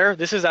taken there.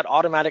 This is that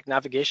automatic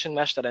navigation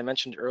mesh that I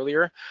mentioned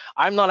earlier.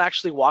 I'm not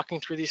actually walking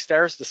through these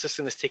stairs. The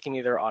system is taking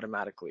me there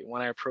automatically.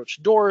 When I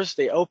approach doors,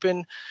 they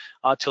open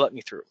to let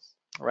me through,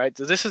 right?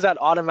 So this is that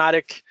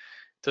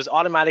those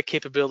automatic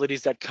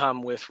capabilities that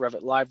come with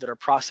Revit Live that are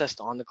processed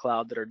on the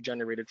cloud that are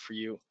generated for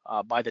you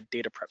by the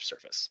data prep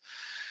service.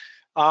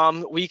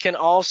 We can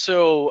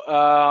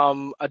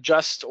also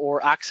adjust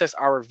or access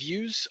our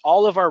views.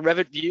 All of our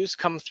Revit views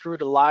come through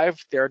to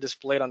Live. They're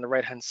displayed on the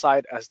right-hand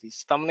side as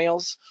these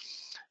thumbnails.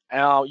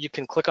 You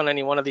can click on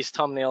any one of these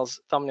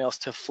thumbnails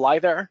to fly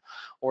there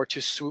or to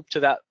swoop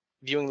to that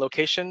viewing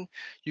location.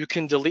 You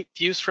can delete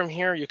views from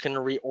here. You can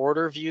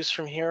reorder views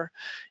from here.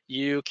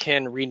 You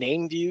can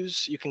rename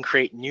views. You can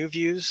create new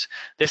views.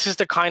 This is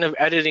the kind of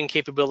editing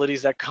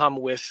capabilities that come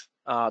with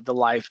the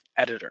Live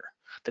editor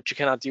that you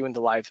cannot do in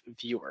the Live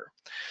viewer.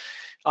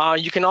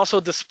 You can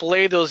also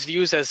display those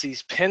views as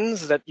these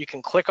pins that you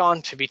can click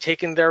on to be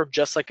taken there,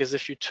 just like as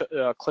if you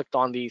clicked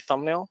on the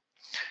thumbnail.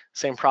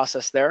 Same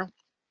process there.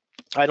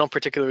 I don't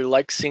particularly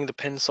like seeing the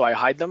pins, so I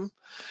hide them.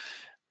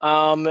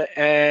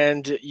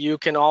 And you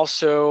can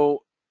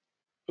also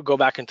go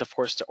back into, of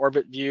course, to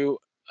orbit view,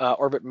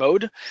 orbit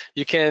mode.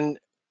 You can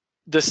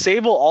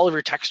disable all of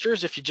your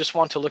textures if you just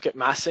want to look at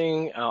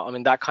massing.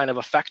 That kind of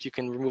effect. You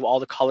can remove all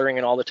the coloring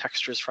and all the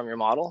textures from your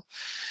model.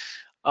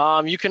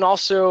 You can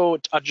also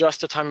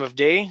adjust the time of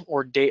day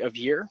or day of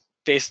year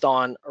based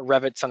on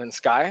Revit sun and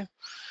sky.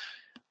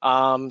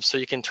 So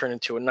you can turn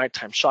into a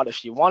nighttime shot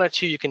if you wanted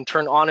to. You can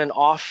turn on and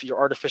off your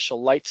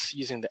artificial lights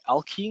using the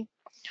L key.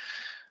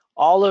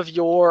 All of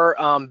your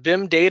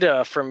BIM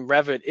data from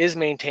Revit is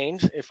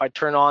maintained. If I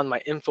turn on my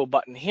info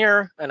button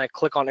here and I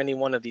click on any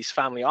one of these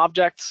family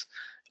objects,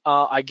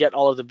 I get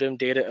all of the BIM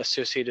data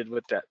associated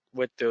with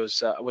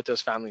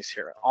those families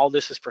here. All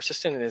this is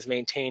persistent and is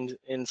maintained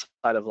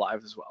inside of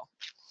Live as well.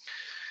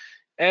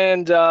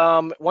 And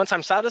once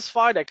I'm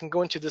satisfied, I can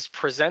go into this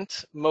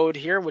present mode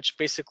here, which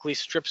basically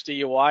strips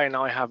the UI, and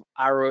now I have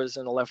arrows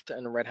on the left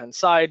and the right-hand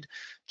side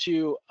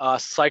to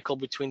cycle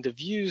between the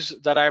views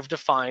that I've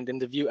defined in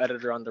the view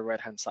editor on the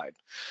right-hand side.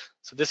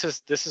 So this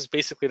is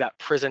basically that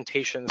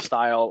presentation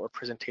style or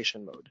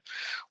presentation mode.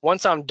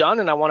 Once I'm done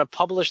and I want to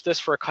publish this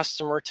for a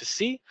customer to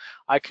see,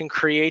 I can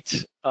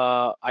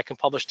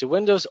publish to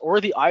Windows or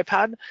the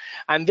iPad,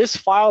 and this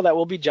file that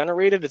will be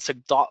generated, it's a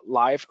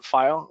 .live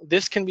file.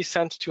 This can be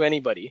sent to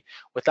anybody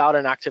without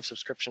an active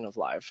subscription of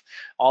Live.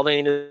 All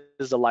they need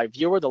is the Live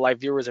viewer. The Live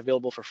viewer is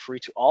available for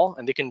free to all,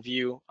 and they can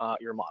view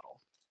your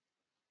model.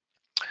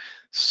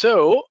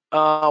 So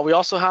we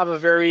also have a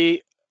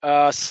very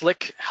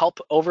slick help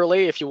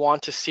overlay. If you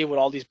want to see what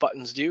all these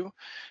buttons do,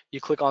 you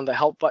click on the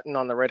help button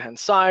on the right-hand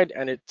side,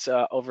 and it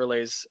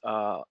overlays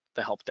the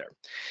help there.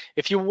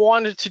 If you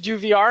wanted to do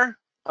VR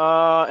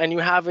and you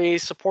have a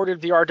supported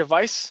VR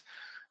device,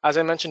 as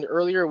I mentioned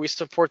earlier, we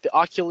support the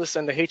Oculus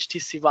and the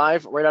HTC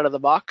Vive right out of the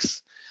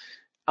box.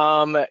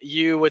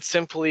 You would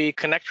simply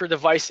connect your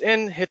device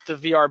in, hit the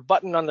VR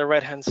button on the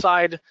right-hand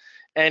side,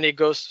 and it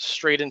goes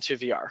straight into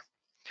VR.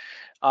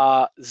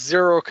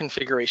 Zero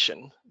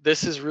configuration.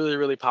 This is really,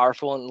 really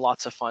powerful and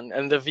lots of fun.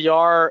 And the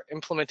VR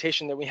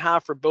implementation that we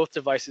have for both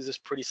devices is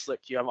pretty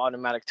slick. You have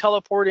automatic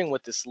teleporting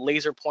with this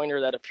laser pointer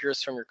that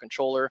appears from your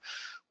controller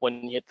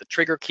when you hit the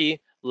trigger key,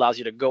 allows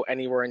you to go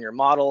anywhere in your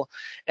model.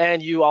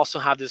 And you also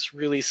have this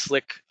really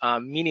slick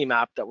mini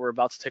map that we're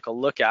about to take a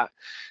look at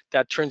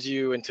that turns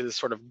you into this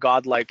sort of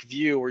godlike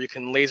view where you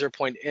can laser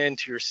point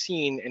into your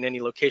scene in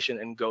any location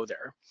and go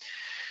there.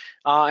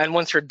 And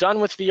once you're done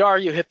with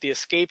VR, you hit the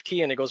escape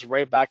key and it goes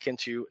right back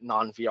into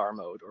non-VR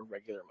mode or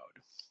regular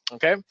mode.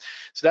 Okay,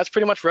 so that's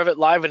pretty much Revit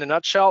Live in a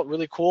nutshell.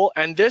 Really cool.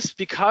 And this,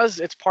 because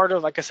it's part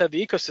of, like I said,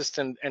 the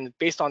ecosystem and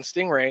based on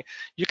Stingray,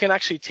 you can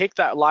actually take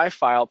that live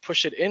file,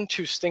 push it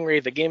into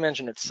Stingray, the game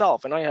engine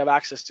itself, and now you have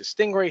access to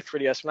Stingray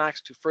 3ds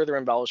Max to further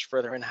embellish,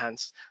 further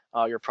enhance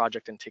your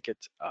project and take it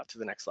to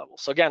the next level.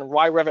 So again,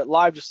 why Revit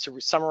Live? Just to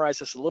summarize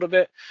this a little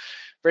bit.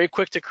 Very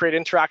quick to create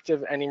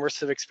interactive and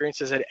immersive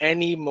experiences at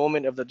any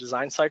moment of the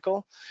design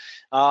cycle.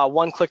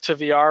 One click to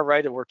VR,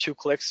 right? Or 2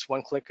 clicks,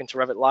 1 click into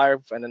Revit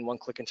Live and then 1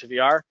 click into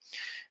VR.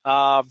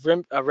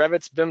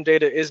 Revit's BIM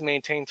data is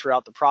maintained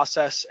throughout the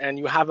process, and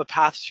you have a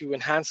path to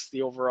enhance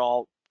the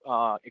overall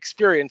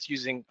experience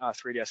using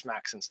 3ds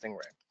Max and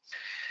Stingray.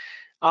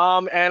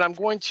 And I'm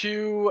going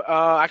to,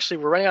 actually,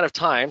 we're running out of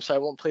time, so I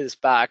won't play this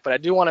back, but I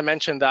do want to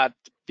mention that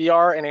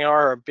VR and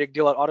AR are a big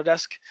deal at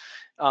Autodesk.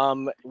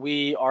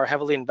 We are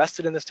heavily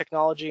invested in this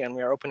technology, and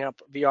we are opening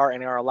up VR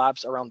and AR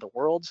labs around the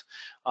world.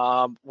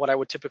 What I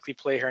would typically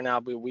play here now,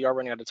 but we are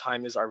running out of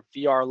time, is our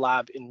VR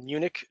lab in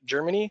Munich,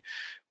 Germany,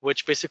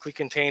 which basically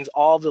contains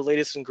all the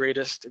latest and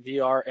greatest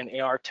VR and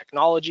AR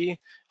technology,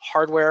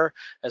 hardware,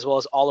 as well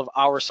as all of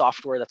our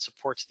software that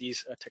supports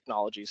these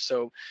technologies.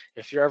 So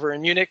if you're ever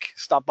in Munich,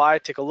 stop by,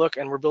 take a look,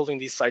 and we're building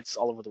these sites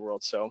all over the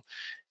world. So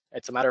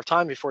it's a matter of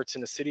time before it's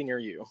in a city near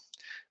you.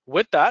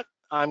 With that,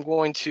 I'm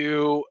going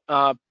to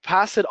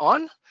pass it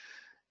on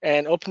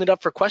and open it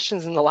up for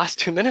questions in the last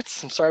 2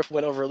 minutes. I'm sorry if we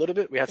went over a little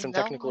bit. We had some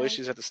technical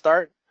issues at the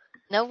start.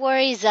 No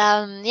worries.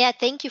 Yeah,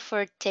 thank you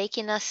for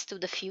taking us to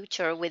the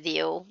future with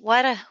you.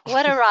 What a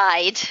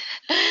ride.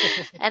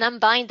 And I'm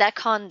buying that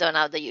condo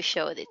now that you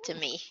showed it to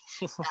me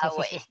that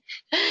way.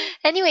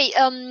 Anyway,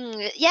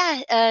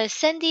 yeah,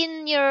 send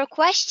in your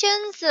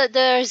questions.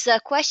 There's a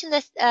question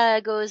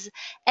that goes,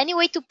 any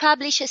way to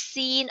publish a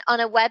scene on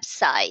a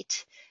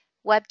website,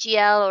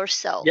 WebGL or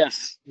so?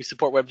 Yes, we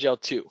support WebGL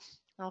too.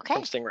 Okay.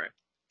 From Stingray.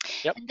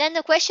 Yep. And then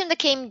the question that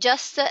came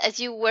just as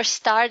you were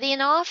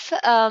starting off,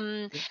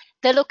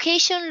 the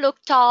location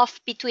looked off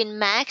between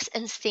Max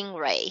and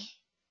Stingray.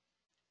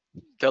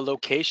 The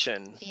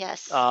location.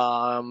 Yes.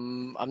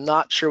 I'm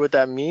not sure what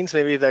that means.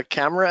 Maybe the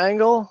camera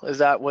angle? Is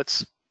that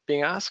what's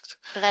being asked?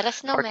 Let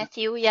us know,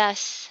 Matthew.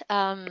 Yes.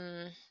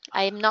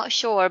 I'm not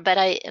sure, but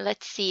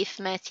let's see if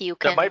Matthew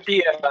can. There might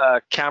be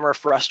a camera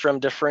frustum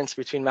difference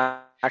between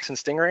Max and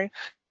Stingray.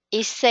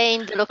 He's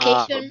saying the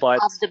location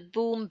of the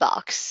boom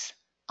box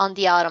on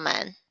the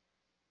Ottoman.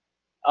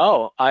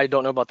 Oh, I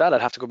don't know about that.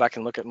 I'd have to go back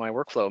and look at my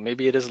workflow.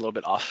 Maybe it is a little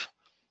bit off.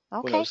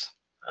 Okay. Who knows?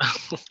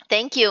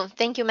 Thank you,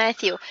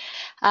 Matthew.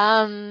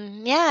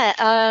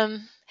 Yeah.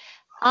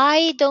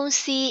 I don't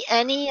see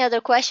any other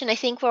question. I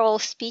think we're all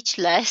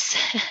speechless.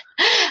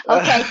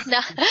 Okay.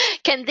 Now,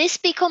 can this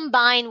be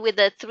combined with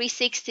a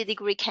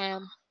 360-degree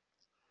cam?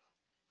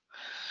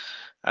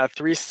 A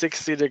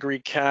 360-degree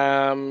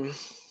cam.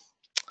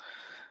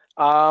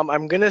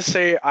 I'm gonna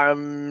say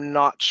I'm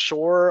not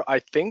sure. I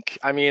think.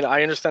 I mean,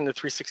 I understand the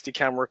 360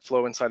 cam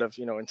workflow inside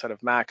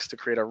of Max to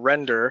create a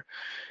render.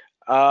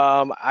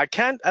 I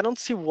don't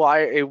see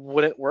why it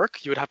wouldn't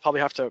work. You would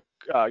probably have to,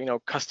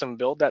 custom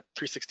build that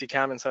 360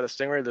 cam inside of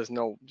Stingray. There's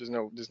no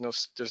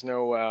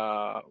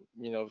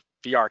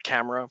VR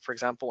camera, for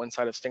example,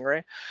 inside of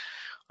Stingray.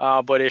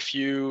 But if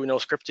you know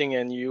scripting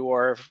and you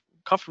are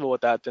comfortable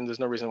with that, then there's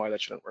no reason why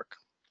that shouldn't work.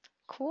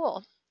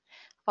 Cool.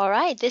 All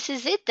right, this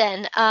is it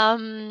then.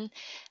 I'll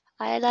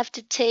have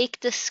to take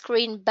the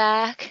screen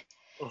back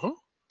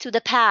to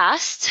the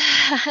past.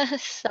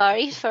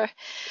 Sorry for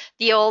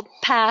the old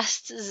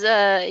past,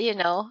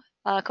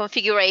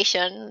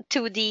 configuration,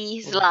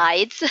 2D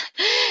slides.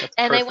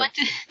 And I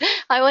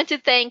want to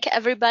thank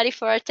everybody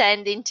for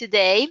attending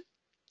today.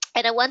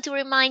 And I want to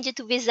remind you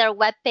to visit our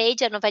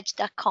webpage at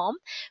novedge.com,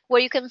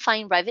 where you can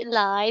find Revit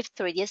Live,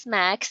 3ds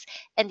Max,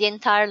 and the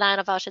entire line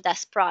of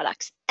Autodesk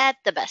products at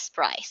the best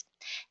price.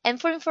 And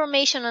for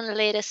information on the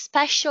latest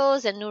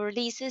specials and new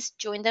releases,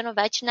 join the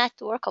Novedge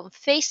network on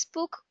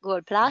Facebook,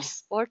 Google+,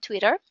 or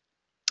Twitter.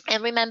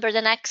 And remember,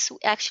 in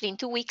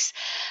 2 weeks,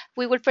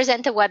 we will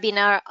present a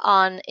webinar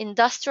on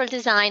industrial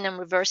design and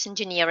reverse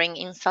engineering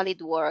in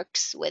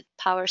SolidWorks with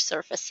power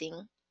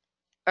surfacing,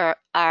 or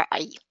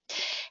RI.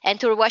 And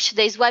to watch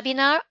today's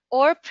webinar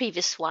or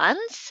previous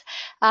ones,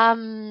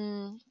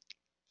 come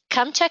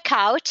check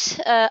out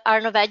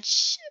our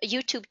Novedge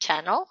YouTube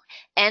channel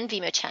and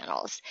Vimeo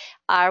channels.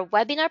 Our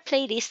webinar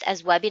playlist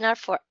as webinar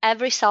for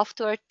every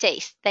software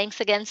taste. Thanks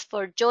again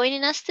for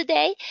joining us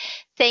today.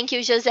 Thank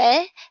you,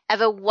 Jose. Have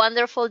a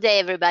wonderful day,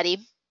 everybody.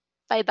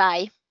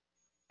 Bye-bye.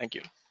 Thank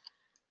you.